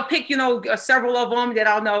you see, I'll pick, you know, several of them that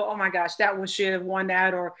I'll know, oh my gosh, that one should have won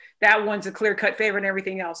that, or that one's a clear-cut favorite and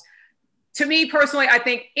everything else. To me personally, I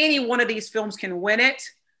think any one of these films can win it,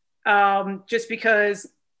 just because,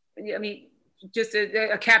 I mean, just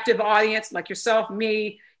a captive audience like yourself,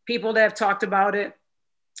 me, people that have talked about it,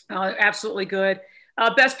 absolutely good.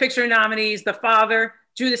 Best Picture nominees: The Father,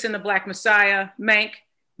 Judas and the Black Messiah, Mank,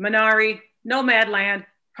 Minari, Nomadland,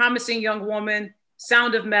 Promising Young Woman,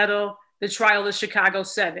 Sound of Metal, The Trial of Chicago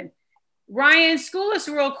 7. Ryan, school us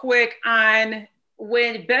real quick on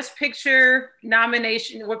when Best Picture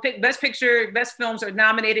nomination, or Best Picture, Best Films are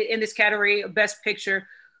nominated in this category of Best Picture.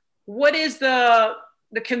 What is the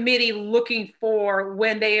committee looking for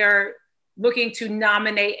when they are looking to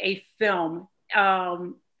nominate a film?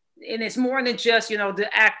 And it's more than just, you know,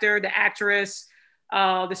 the actor, the actress,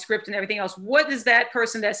 the script and everything else. What is that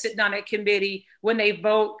person that's sitting on that committee when they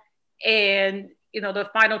vote, and, you know, the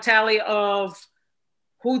final tally of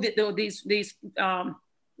who these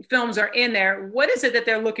films are in there? What is it that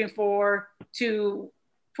they're looking for to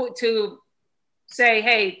say,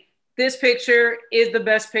 hey, this picture is the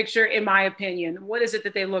best picture in my opinion? What is it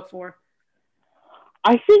that they look for?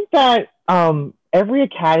 I think that every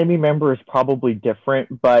Academy member is probably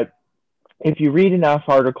different, but if you read enough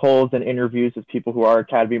articles and interviews with people who are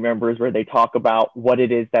Academy members where they talk about what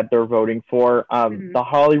it is that they're voting for, the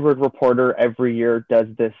Hollywood Reporter every year does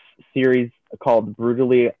this series called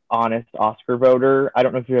Brutally Honest Oscar Voter. I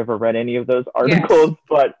don't know if you've ever read any of those articles,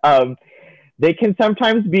 but they can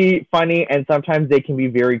sometimes be funny and sometimes they can be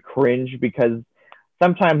very cringe because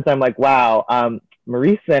sometimes I'm like, wow,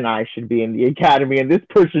 Marisa and I should be in the Academy and this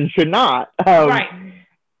person should not.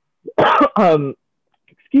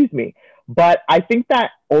 Excuse me. But I think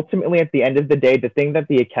that ultimately at the end of the day, the thing that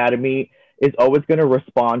the Academy is always going to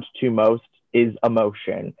respond to most is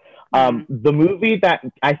emotion. The movie that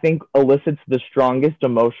I think elicits the strongest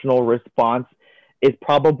emotional response is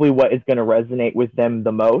probably what is going to resonate with them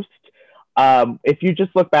the most. If you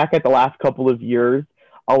just look back at the last couple of years,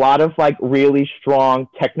 a lot of like really strong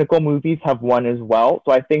technical movies have won as well.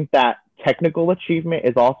 So I think that technical achievement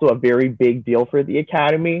is also a very big deal for the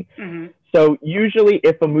Academy. So usually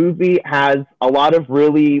if a movie has a lot of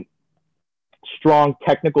really strong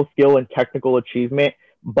technical skill and technical achievement,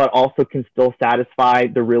 but also can still satisfy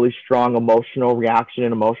the really strong emotional reaction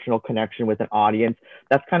and emotional connection with an audience,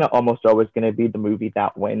 that's kind of almost always going to be the movie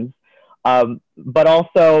that wins. But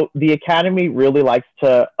also the Academy really likes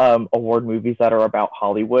to award movies that are about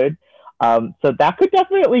Hollywood. So that could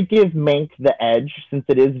definitely give Mank the edge since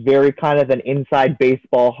it is very kind of an inside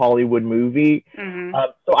baseball Hollywood movie.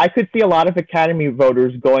 So I could see a lot of Academy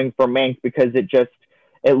voters going for Mank because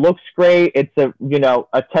it looks great. It's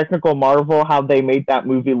a technical marvel how they made that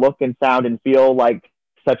movie look and sound and feel like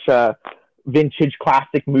such a vintage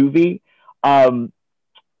classic movie.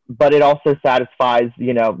 But it also satisfies,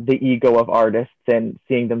 the ego of artists and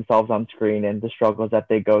seeing themselves on screen and the struggles that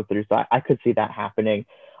they go through. So I could see that happening.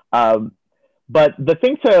 But the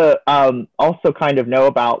thing to also kind of know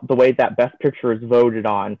about the way that Best Picture is voted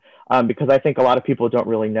on, because I think a lot of people don't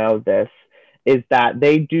really know this, is that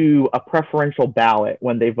they do a preferential ballot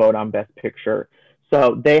when they vote on Best Picture.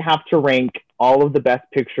 So they have to rank all of the Best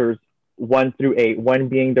Pictures 1 through 8, 1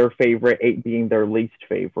 being their favorite, 8 being their least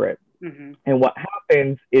favorite. And what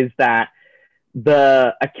happens is that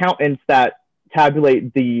the accountants that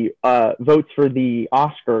tabulate the votes for the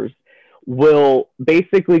Oscars will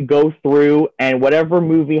basically go through, and whatever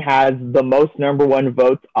movie has the most number 1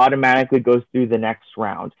 votes automatically goes through the next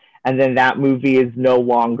round. And then that movie is no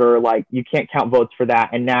longer like, you can't count votes for that.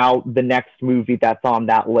 And now the next movie that's on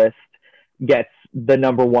that list gets the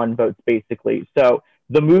number 1 votes basically. So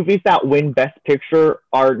the movies that win Best Picture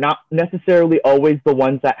are not necessarily always the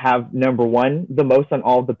ones that have number 1 the most on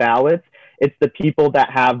all the ballots. It's the people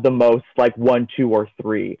that have the most, like 1, 2, or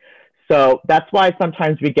 3. So that's why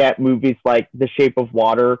sometimes we get movies like The Shape of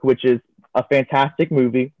Water, which is a fantastic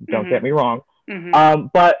movie. Don't get me wrong.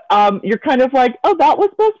 But you're kind of like, oh, that was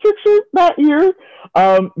Best Picture that year,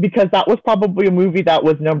 because that was probably a movie that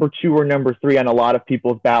was number 2 or number 3 on a lot of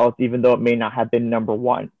people's ballots, even though it may not have been number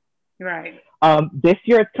 1. Right. This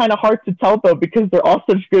year it's kind of hard to tell though because they're all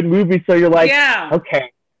such good movies. So you're like,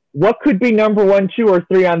 okay, what could be number 1, 2, or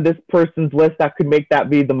 3 on this person's list that could make that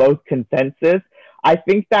be the most consensus? I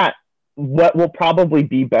think that what will probably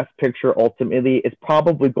be Best Picture ultimately is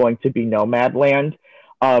probably going to be Nomadland,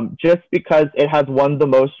 just because it has won the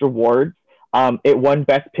most awards. It won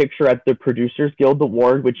Best Picture at the Producers Guild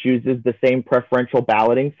Award, which uses the same preferential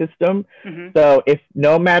balloting system. So if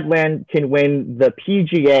Nomadland can win the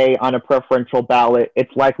PGA on a preferential ballot,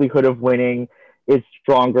 its likelihood of winning is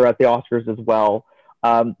stronger at the Oscars as well.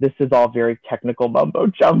 This is all very technical mumbo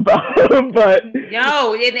jumbo, but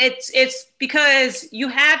no, it's because you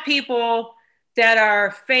have people that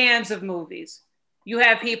are fans of movies. You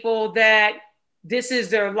have people that this is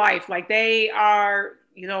their life. Like they are,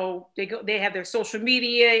 they have their social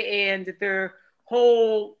media and their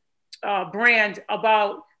whole brand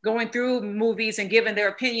about going through movies and giving their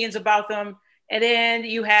opinions about them. And then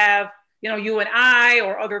you have, you and I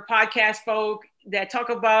or other podcast folk that talk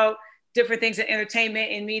about different things in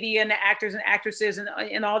entertainment and media and the actors and actresses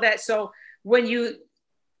and all that. So when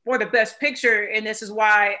for the Best Picture, and this is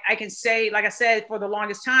why I can say, like I said, for the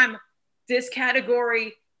longest time, this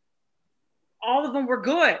category, all of them were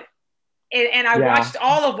good. And I watched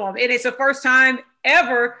all of them. And it's the first time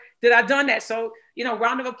ever that I've done that. So,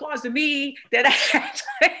 round of applause to me that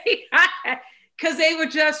because they were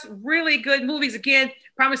just really good movies. Again,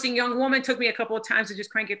 Promising Young Woman took me a couple of times to just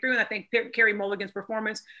crank it through. And I think Carey Mulligan's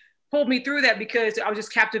performance pulled me through that because I was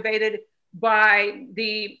just captivated by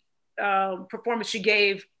the performance she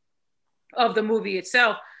gave of the movie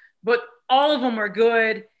itself. But all of them are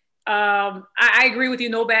good. I agree with you,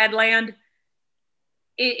 Nomadland.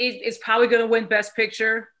 It's probably going to win Best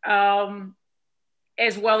Picture,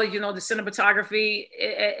 as well as the cinematography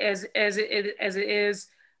as it is.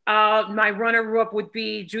 My runner-up would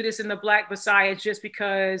be Judas and the Black Messiah, just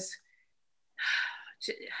because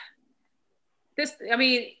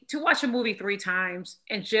to watch a movie 3 times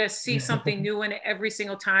and just see something new in it every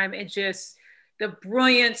single time, and just the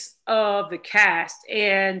brilliance of the cast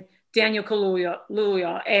and Daniel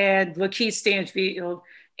Kaluuya and Lakeith Stanfield.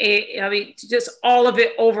 Just all of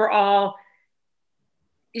it overall.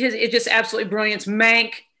 It's just absolutely brilliant.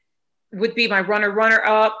 Mank would be my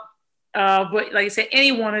runner-up. But like I said,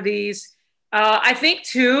 any one of these. I think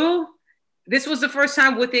too, this was the first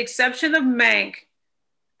time, with the exception of Mank,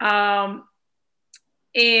 I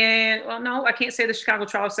can't say the Chicago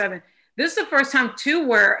Trial of 7. This is the first time too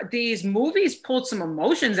where these movies pulled some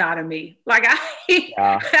emotions out of me. Like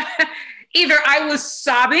either I was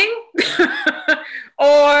sobbing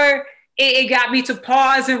or it got me to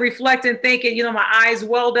pause and reflect and think, and my eyes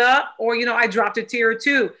welled up, or I dropped a tear or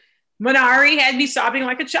two. Minari had me sobbing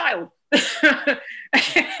like a child.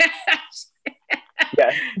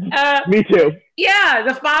 Yeah, me too. Yeah,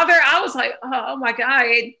 the father, I was like, oh my God,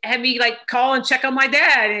 it had me like call and check on my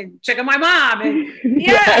dad and check on my mom. And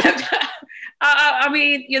yeah,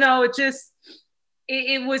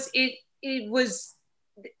 it was,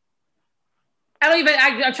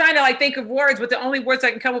 I'm trying to like think of words, but the only words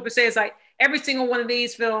I can come up and say is like every single one of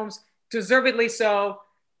these films, deservedly so,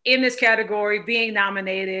 in this category, being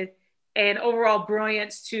nominated, and overall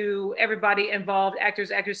brilliance to everybody involved, actors,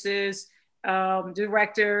 actresses,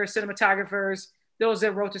 director, cinematographers, those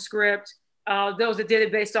that wrote the script, those that did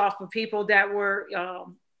it based off of people that were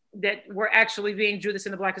actually being Judas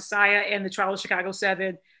and the Black Messiah, and the Trial of Chicago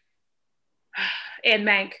 7, and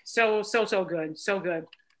Mank. So good. So good.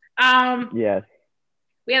 Yes.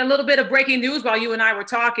 We had a little bit of breaking news while you and I were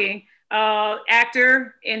talking.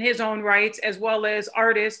 Actor in his own rights, as well as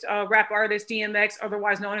artist, rap artist DMX,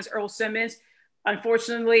 otherwise known as Earl Simmons,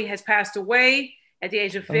 unfortunately has passed away at the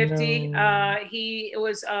age of 50. Oh, no. He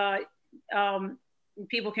was,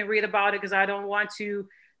 people can read about it because I don't want to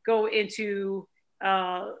go into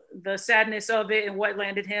the sadness of it and what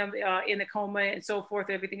landed him in the coma and so forth,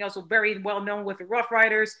 and everything else. So very well known with the Rough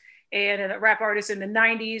Riders, and a rap artist in the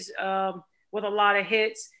 90s with a lot of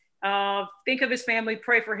hits. Think of his family,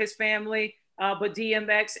 pray for his family. But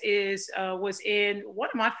DMX was in one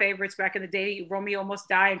of my favorites back in the day, Romeo Must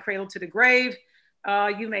Die and Cradle to the Grave.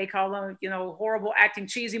 You may call them, horrible acting,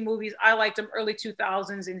 cheesy movies. I liked them early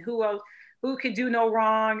 2000s. And Who Can Do No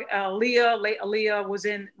Wrong? Late Aaliyah was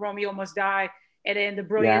in Romeo Must Die. And then the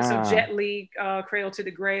brilliance of Jet Li, Cradle to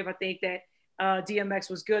the Grave. I think that DMX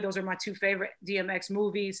was good. Those are my 2 favorite DMX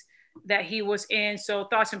movies that he was in. So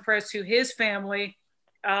thoughts and prayers to his family,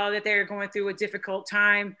 that they're going through a difficult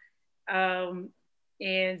time.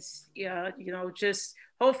 Just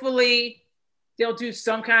hopefully they'll do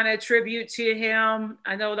some kind of tribute to him.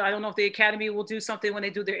 I don't know if the Academy will do something when they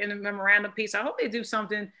do their in memorandum piece. I hope they do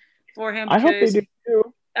something for him. I hope they do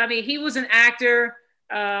too. I mean, he was an actor,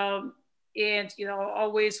 and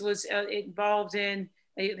always was involved in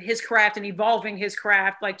his craft and evolving his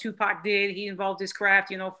craft like Tupac did. He involved his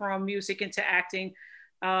craft, from music into acting,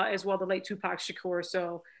 as well, the late Tupac Shakur.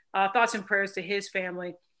 So thoughts and prayers to his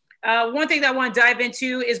family. One thing that I want to dive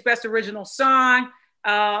into is Best Original Song.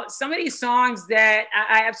 Some of these songs that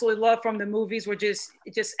I absolutely love from the movies were just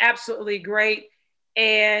absolutely great.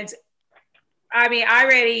 And I mean,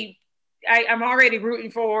 I'm already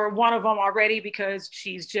rooting for one of them already, because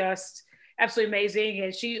she's just absolutely amazing.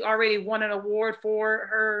 And she already won an award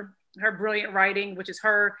for her brilliant writing, which is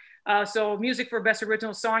her. So music for Best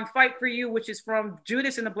Original Song, Fight For You, which is from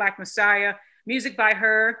Judas and the Black Messiah, music by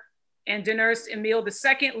her and Daenerys Emile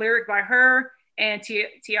II, lyric by her and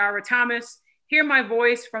Tiara Thomas. Hear My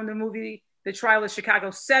Voice from the movie The Trial of Chicago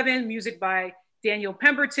 7, music by Daniel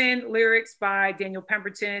Pemberton, lyrics by Daniel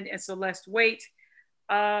Pemberton and Celeste Waite.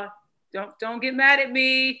 Don't get mad at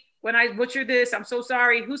me when I butcher this. I'm so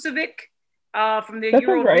sorry. Husovic from the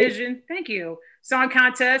Eurovision. Right. Thank you. Song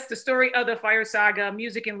Contest, The Story of the Fire Saga,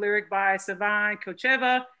 music and lyric by Savan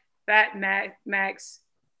Kocheva, Fat Max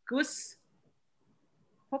Gus.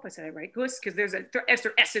 Hope I said it right. Gus, because there's an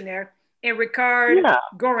extra S in there. And Ricard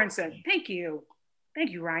Goranson. Thank you.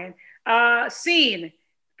 Thank you, Ryan. Scene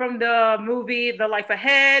from the movie The Life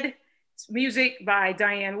Ahead, music by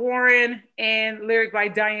Diane Warren and lyric by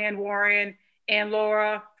Diane Warren and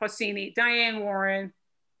Laura Pausini. Diane Warren,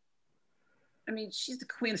 I mean, she's the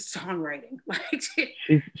queen of songwriting. Like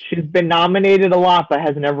she's been nominated a lot, but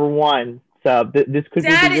has never won. So this could be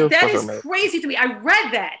the year for her. That is crazy to me. I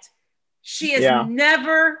read that she has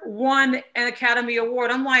never won an Academy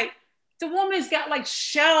Award. I'm like, the woman's got like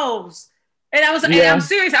shelves, and and I'm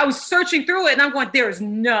serious. I was searching through it, and I'm going, there is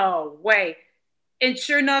no way. And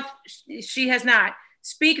sure enough, she has not.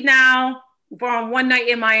 Speak Now from One Night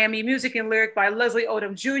in Miami, music and lyric by Leslie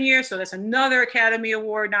Odom Jr. So that's another Academy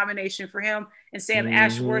Award nomination for him. And Sam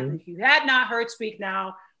Ashworth. If you had not heard Speak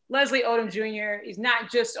Now, Leslie Odom Jr. is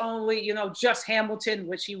not just only, you know, just Hamilton,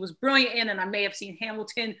 which he was brilliant in, and I may have seen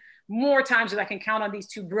Hamilton more times than I can count on these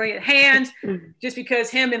two brilliant hands, just because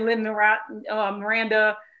him and Lin-Manuel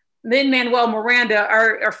Miranda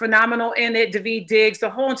are phenomenal in it. Daveed Diggs, the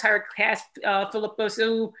whole entire cast, Philippa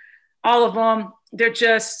Sue, all of them, they're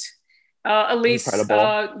just Elise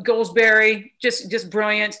Goldsberry, just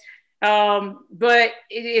brilliant. But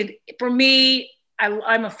for me,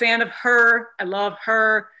 I'm a fan of her. I love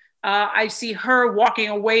her. I see her walking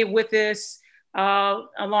away with this,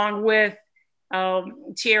 along with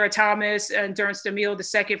Tiara Thomas and Ernst Emil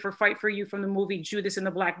II for Fight for You from the movie Judas and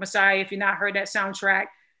the Black Messiah. If you've not heard that soundtrack,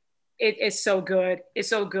 it's so good. It's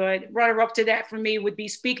so good. Runner up to that for me would be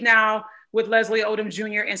Speak Now with Leslie Odom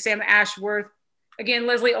Jr. and Sam Ashworth. Again,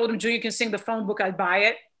 Leslie Odom Jr. can sing The Phone Book, I'd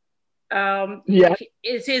buy it.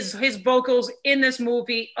 It's his vocals in this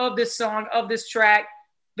movie, of this song, of this track,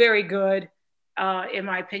 very good, in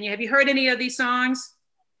my opinion. Have you heard any of these songs?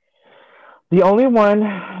 The only ones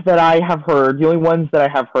that I have heard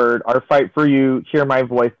are Fight for You, Hear My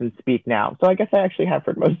Voice, and Speak Now. So I guess I actually have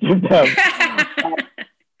heard most of them.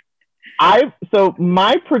 So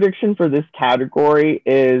my prediction for this category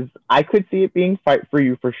is I could see it being Fight for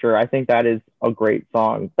You for sure. I think that is a great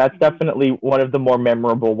song. That's definitely one of the more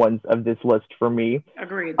memorable ones of this list for me.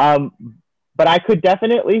 Agreed. But I could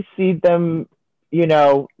definitely see them, you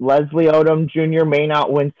know, Leslie Odom Jr. may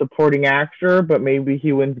not win supporting actor, but maybe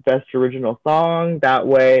he wins best original song. That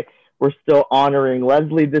way we're still honoring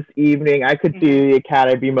Leslie this evening. I could see the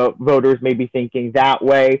Academy voters maybe thinking that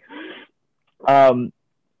way.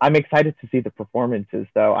 I'm excited to see the performances,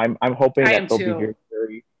 though. I'm hoping that they'll be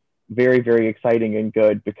very, very, very exciting and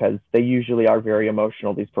good, because they usually are very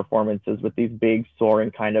emotional, these performances with these big, soaring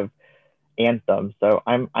kind of anthems. So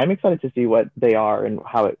I'm excited to see what they are and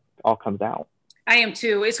how it all comes out. I am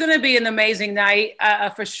too. It's going to be an amazing night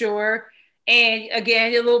for sure. And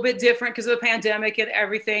again, a little bit different because of the pandemic and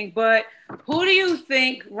everything. But who do you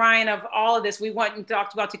think, Ryan, of all of this, we went and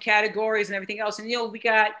talked about the categories and everything else. And, you know, we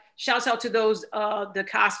got shouts out to those, the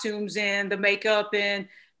costumes and the makeup and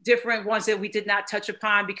different ones that we did not touch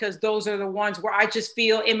upon, because those are the ones where I just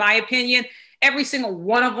feel, in my opinion, every single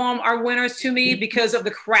one of them are winners to me because of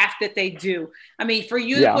the craft that they do. I mean, for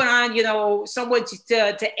you to put on, you know, someone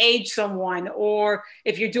to age someone, or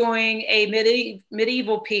if you're doing a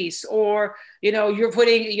medieval piece, or, you know, you're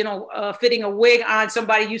putting, you know, fitting a wig on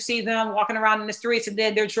somebody, you see them walking around in the streets and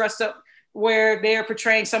then they're dressed up where they're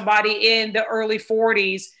portraying somebody in the early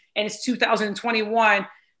 40s and it's 2021.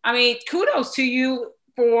 I mean, kudos to you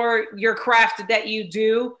for your craft that you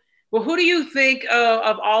do. Well, who do you think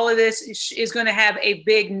of all of this is going to have a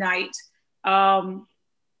big night? I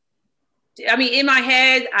mean, in my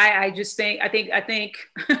head, I think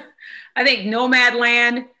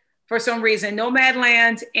Nomadland, for some reason.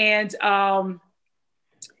 Nomadland and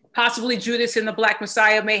possibly Judas and the Black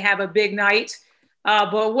Messiah may have a big night.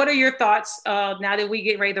 But what are your thoughts now that we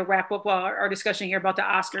get ready to wrap up our discussion here about the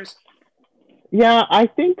Oscars? Yeah, I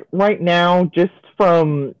think right now, just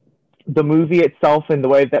from the movie itself and the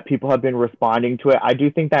way that people have been responding to it, I do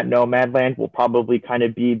think that Nomadland will probably kind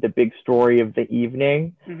of be the big story of the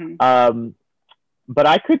evening. But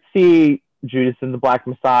I could see Judas and the Black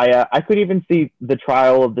Messiah. I could even see the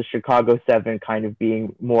Trial of the Chicago 7 kind of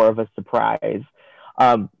being more of a surprise.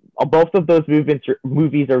 Both of those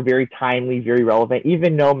movies are very timely, very relevant.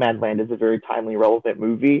 Even Nomadland is a very timely, relevant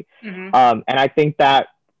movie. And I think that,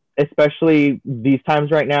 especially these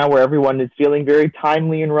times right now where everyone is feeling very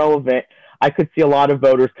timely and relevant, I could see a lot of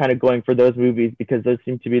voters kind of going for those movies because those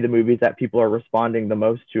seem to be the movies that people are responding the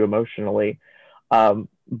most to emotionally.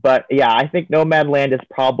 But yeah, I think Nomadland is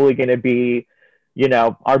probably going to be, you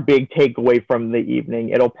know, our big takeaway from the evening.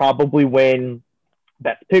 It'll probably win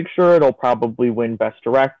Best Picture. It'll probably win Best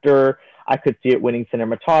Director. I could see it winning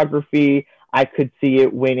cinematography. I could see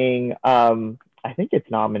it winning, I think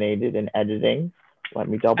it's nominated in editing. Let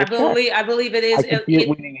me double check. I believe it is. I could see it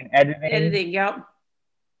winning in editing. Editing, yep.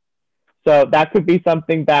 So that could be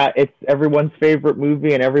something that it's everyone's favorite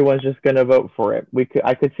movie and everyone's just going to vote for it.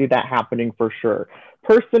 I could see that happening for sure.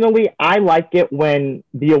 Personally, I like it when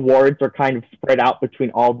the awards are kind of spread out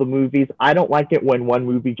between all the movies. I don't like it when one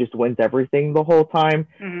movie just wins everything the whole time.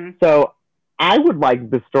 So I would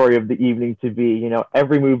like the story of the evening to be, you know,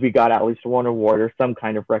 every movie got at least one award or some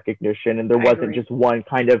kind of recognition, and there wasn't just one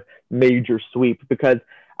kind of major sweep, because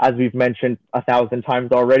as we've mentioned 1,000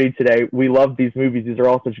 times already today, we love these movies. These are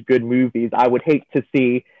all such good movies. I would hate to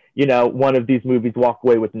see, you know, one of these movies walk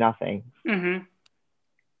away with nothing.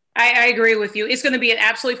 I agree with you. It's going to be an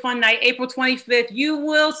absolutely fun night. April 25th. You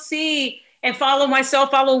will see and follow myself,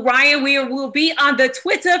 follow Ryan. We will be on the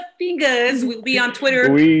Twitter fingers. We'll be on Twitter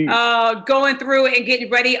going through and getting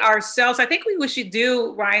ready ourselves. I think we should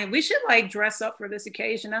do, Ryan, we should like dress up for this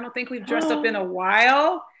occasion. I don't think we've dressed up in a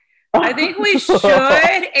while. I think we should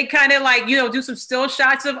and kind of like, do some still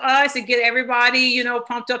shots of us and get everybody,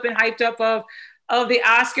 pumped up and hyped up of the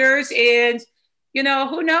Oscars. And,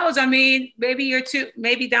 who knows? I mean,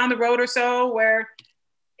 maybe down the road or so where,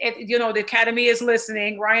 the Academy is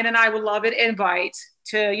listening, Ryan and I would love an invite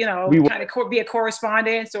to, kind of be a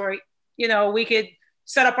correspondent, or, we could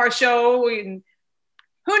set up our show, and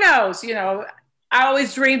who knows, I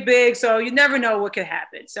always dream big, so you never know what could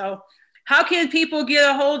happen. So how can people get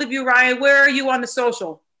a hold of you, Ryan? Where are you on the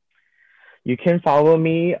social? You can follow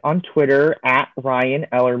me on Twitter at Ryan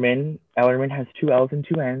Ellerman. Ellerman has 2 L's and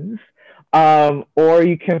 2 N's. Or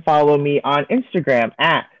you can follow me on Instagram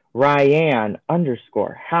at Ryan_Hathaway.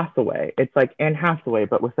 It's like Anne Hathaway,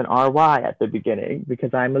 but with an RY at the beginning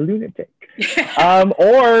because I'm a lunatic.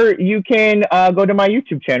 Or you can go to my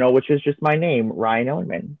YouTube channel, which is just my name, Ryan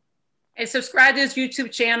Ellerman. And subscribe to his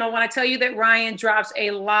YouTube channel. When I tell you that Ryan drops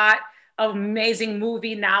a lot of amazing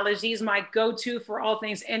movie knowledge, he's my go-to for all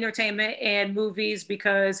things entertainment and movies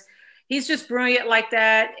because he's just brilliant like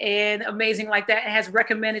that and amazing like that, and has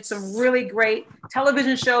recommended some really great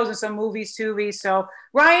television shows and some movies too. So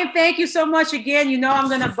Ryan, thank you so much again. I'm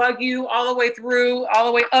going to bug you all the way through, all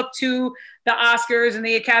the way up to the Oscars and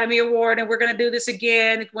the Academy Award. And we're going to do this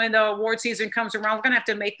again when the award season comes around. We're going to have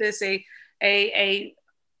to make this a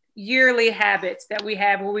yearly habit that we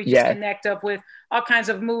have where we just connect up with all kinds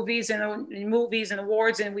of movies and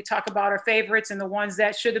awards. And we talk about our favorites and the ones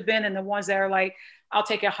that should have been and the ones that are like, I'll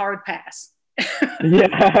take a hard pass.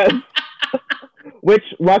 Yes. Which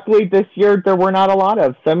luckily this year there were not a lot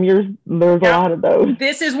of. Some years there's a lot of those.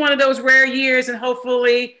 This is one of those rare years, and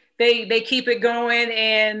hopefully they keep it going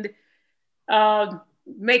and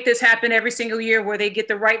make this happen every single year where they get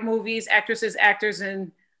the right movies, actresses, actors,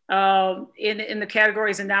 and in the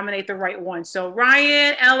categories and nominate the right ones. So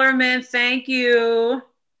Ryan Ellerman, thank you.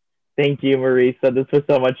 Thank you, Marisa. This was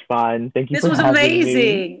so much fun. Thank you. This was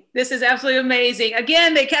amazing. This is absolutely amazing.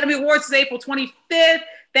 Again, the Academy Awards is April 25th.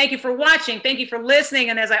 Thank you for watching. Thank you for listening.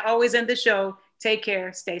 And as I always end the show, take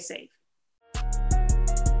care, stay safe.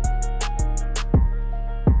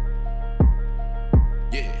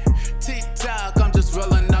 Yeah, TikTok, I'm just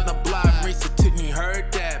rolling on the block. Marisa Tigney heard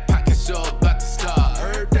that. Podcast show about to start.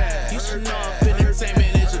 Heard that. You should know if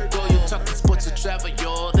entertainment is your goal. You talking sports or travel,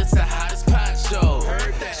 yo. This the hottest pod show.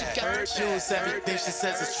 Heard that. She got the juice. Everything she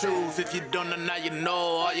says is truth. If you don't know, now you know.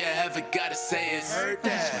 All you ever gotta say is heard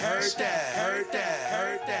that. Heard that. Heard that.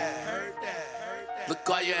 Heard that. Heard that. Heard that. Look,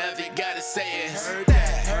 all you ever gotta say is heard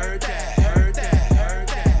that. Heard that. Heard that. Heard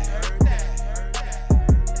that. Heard that. Heard that.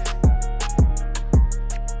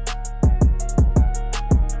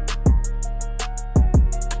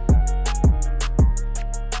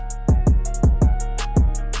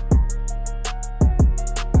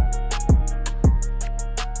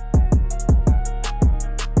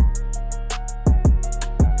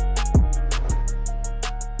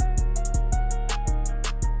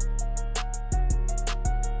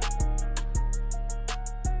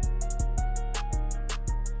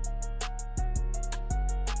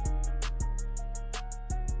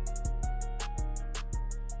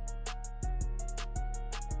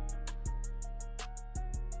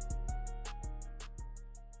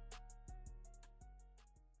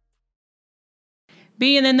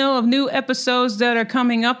 Be in the know of new episodes that are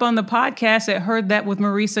coming up on the podcast at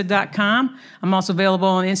heardthatwithmarisa.com. I'm also available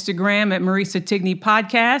on Instagram at Marisa Tigney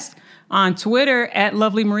Podcast, on Twitter at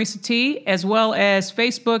Lovely Marisa T, as well as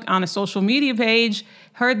Facebook on a social media page,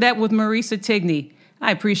 Heard That with Marisa Tigney. I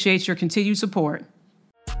appreciate your continued support.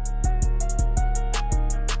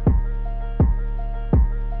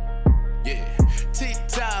 Yeah,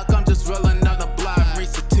 TikTok, I'm just rolling on the block.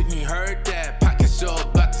 Marisa Tigney heard that. Podcast show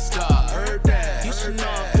about to start. Heard that. You should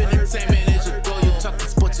know if entertainment is your goal. You talking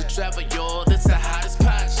sports or travel, yo. This the hottest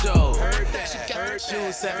pod show. Heard that. She got the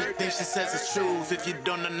juice. Everything she says is truth. If you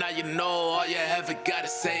don't know, now you know. All you ever gotta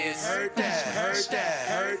say is heard that. Heard that.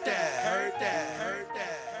 Heard that. Heard that. Heard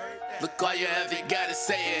that. Heard that. Look, all you ever gotta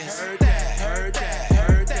say is heard that.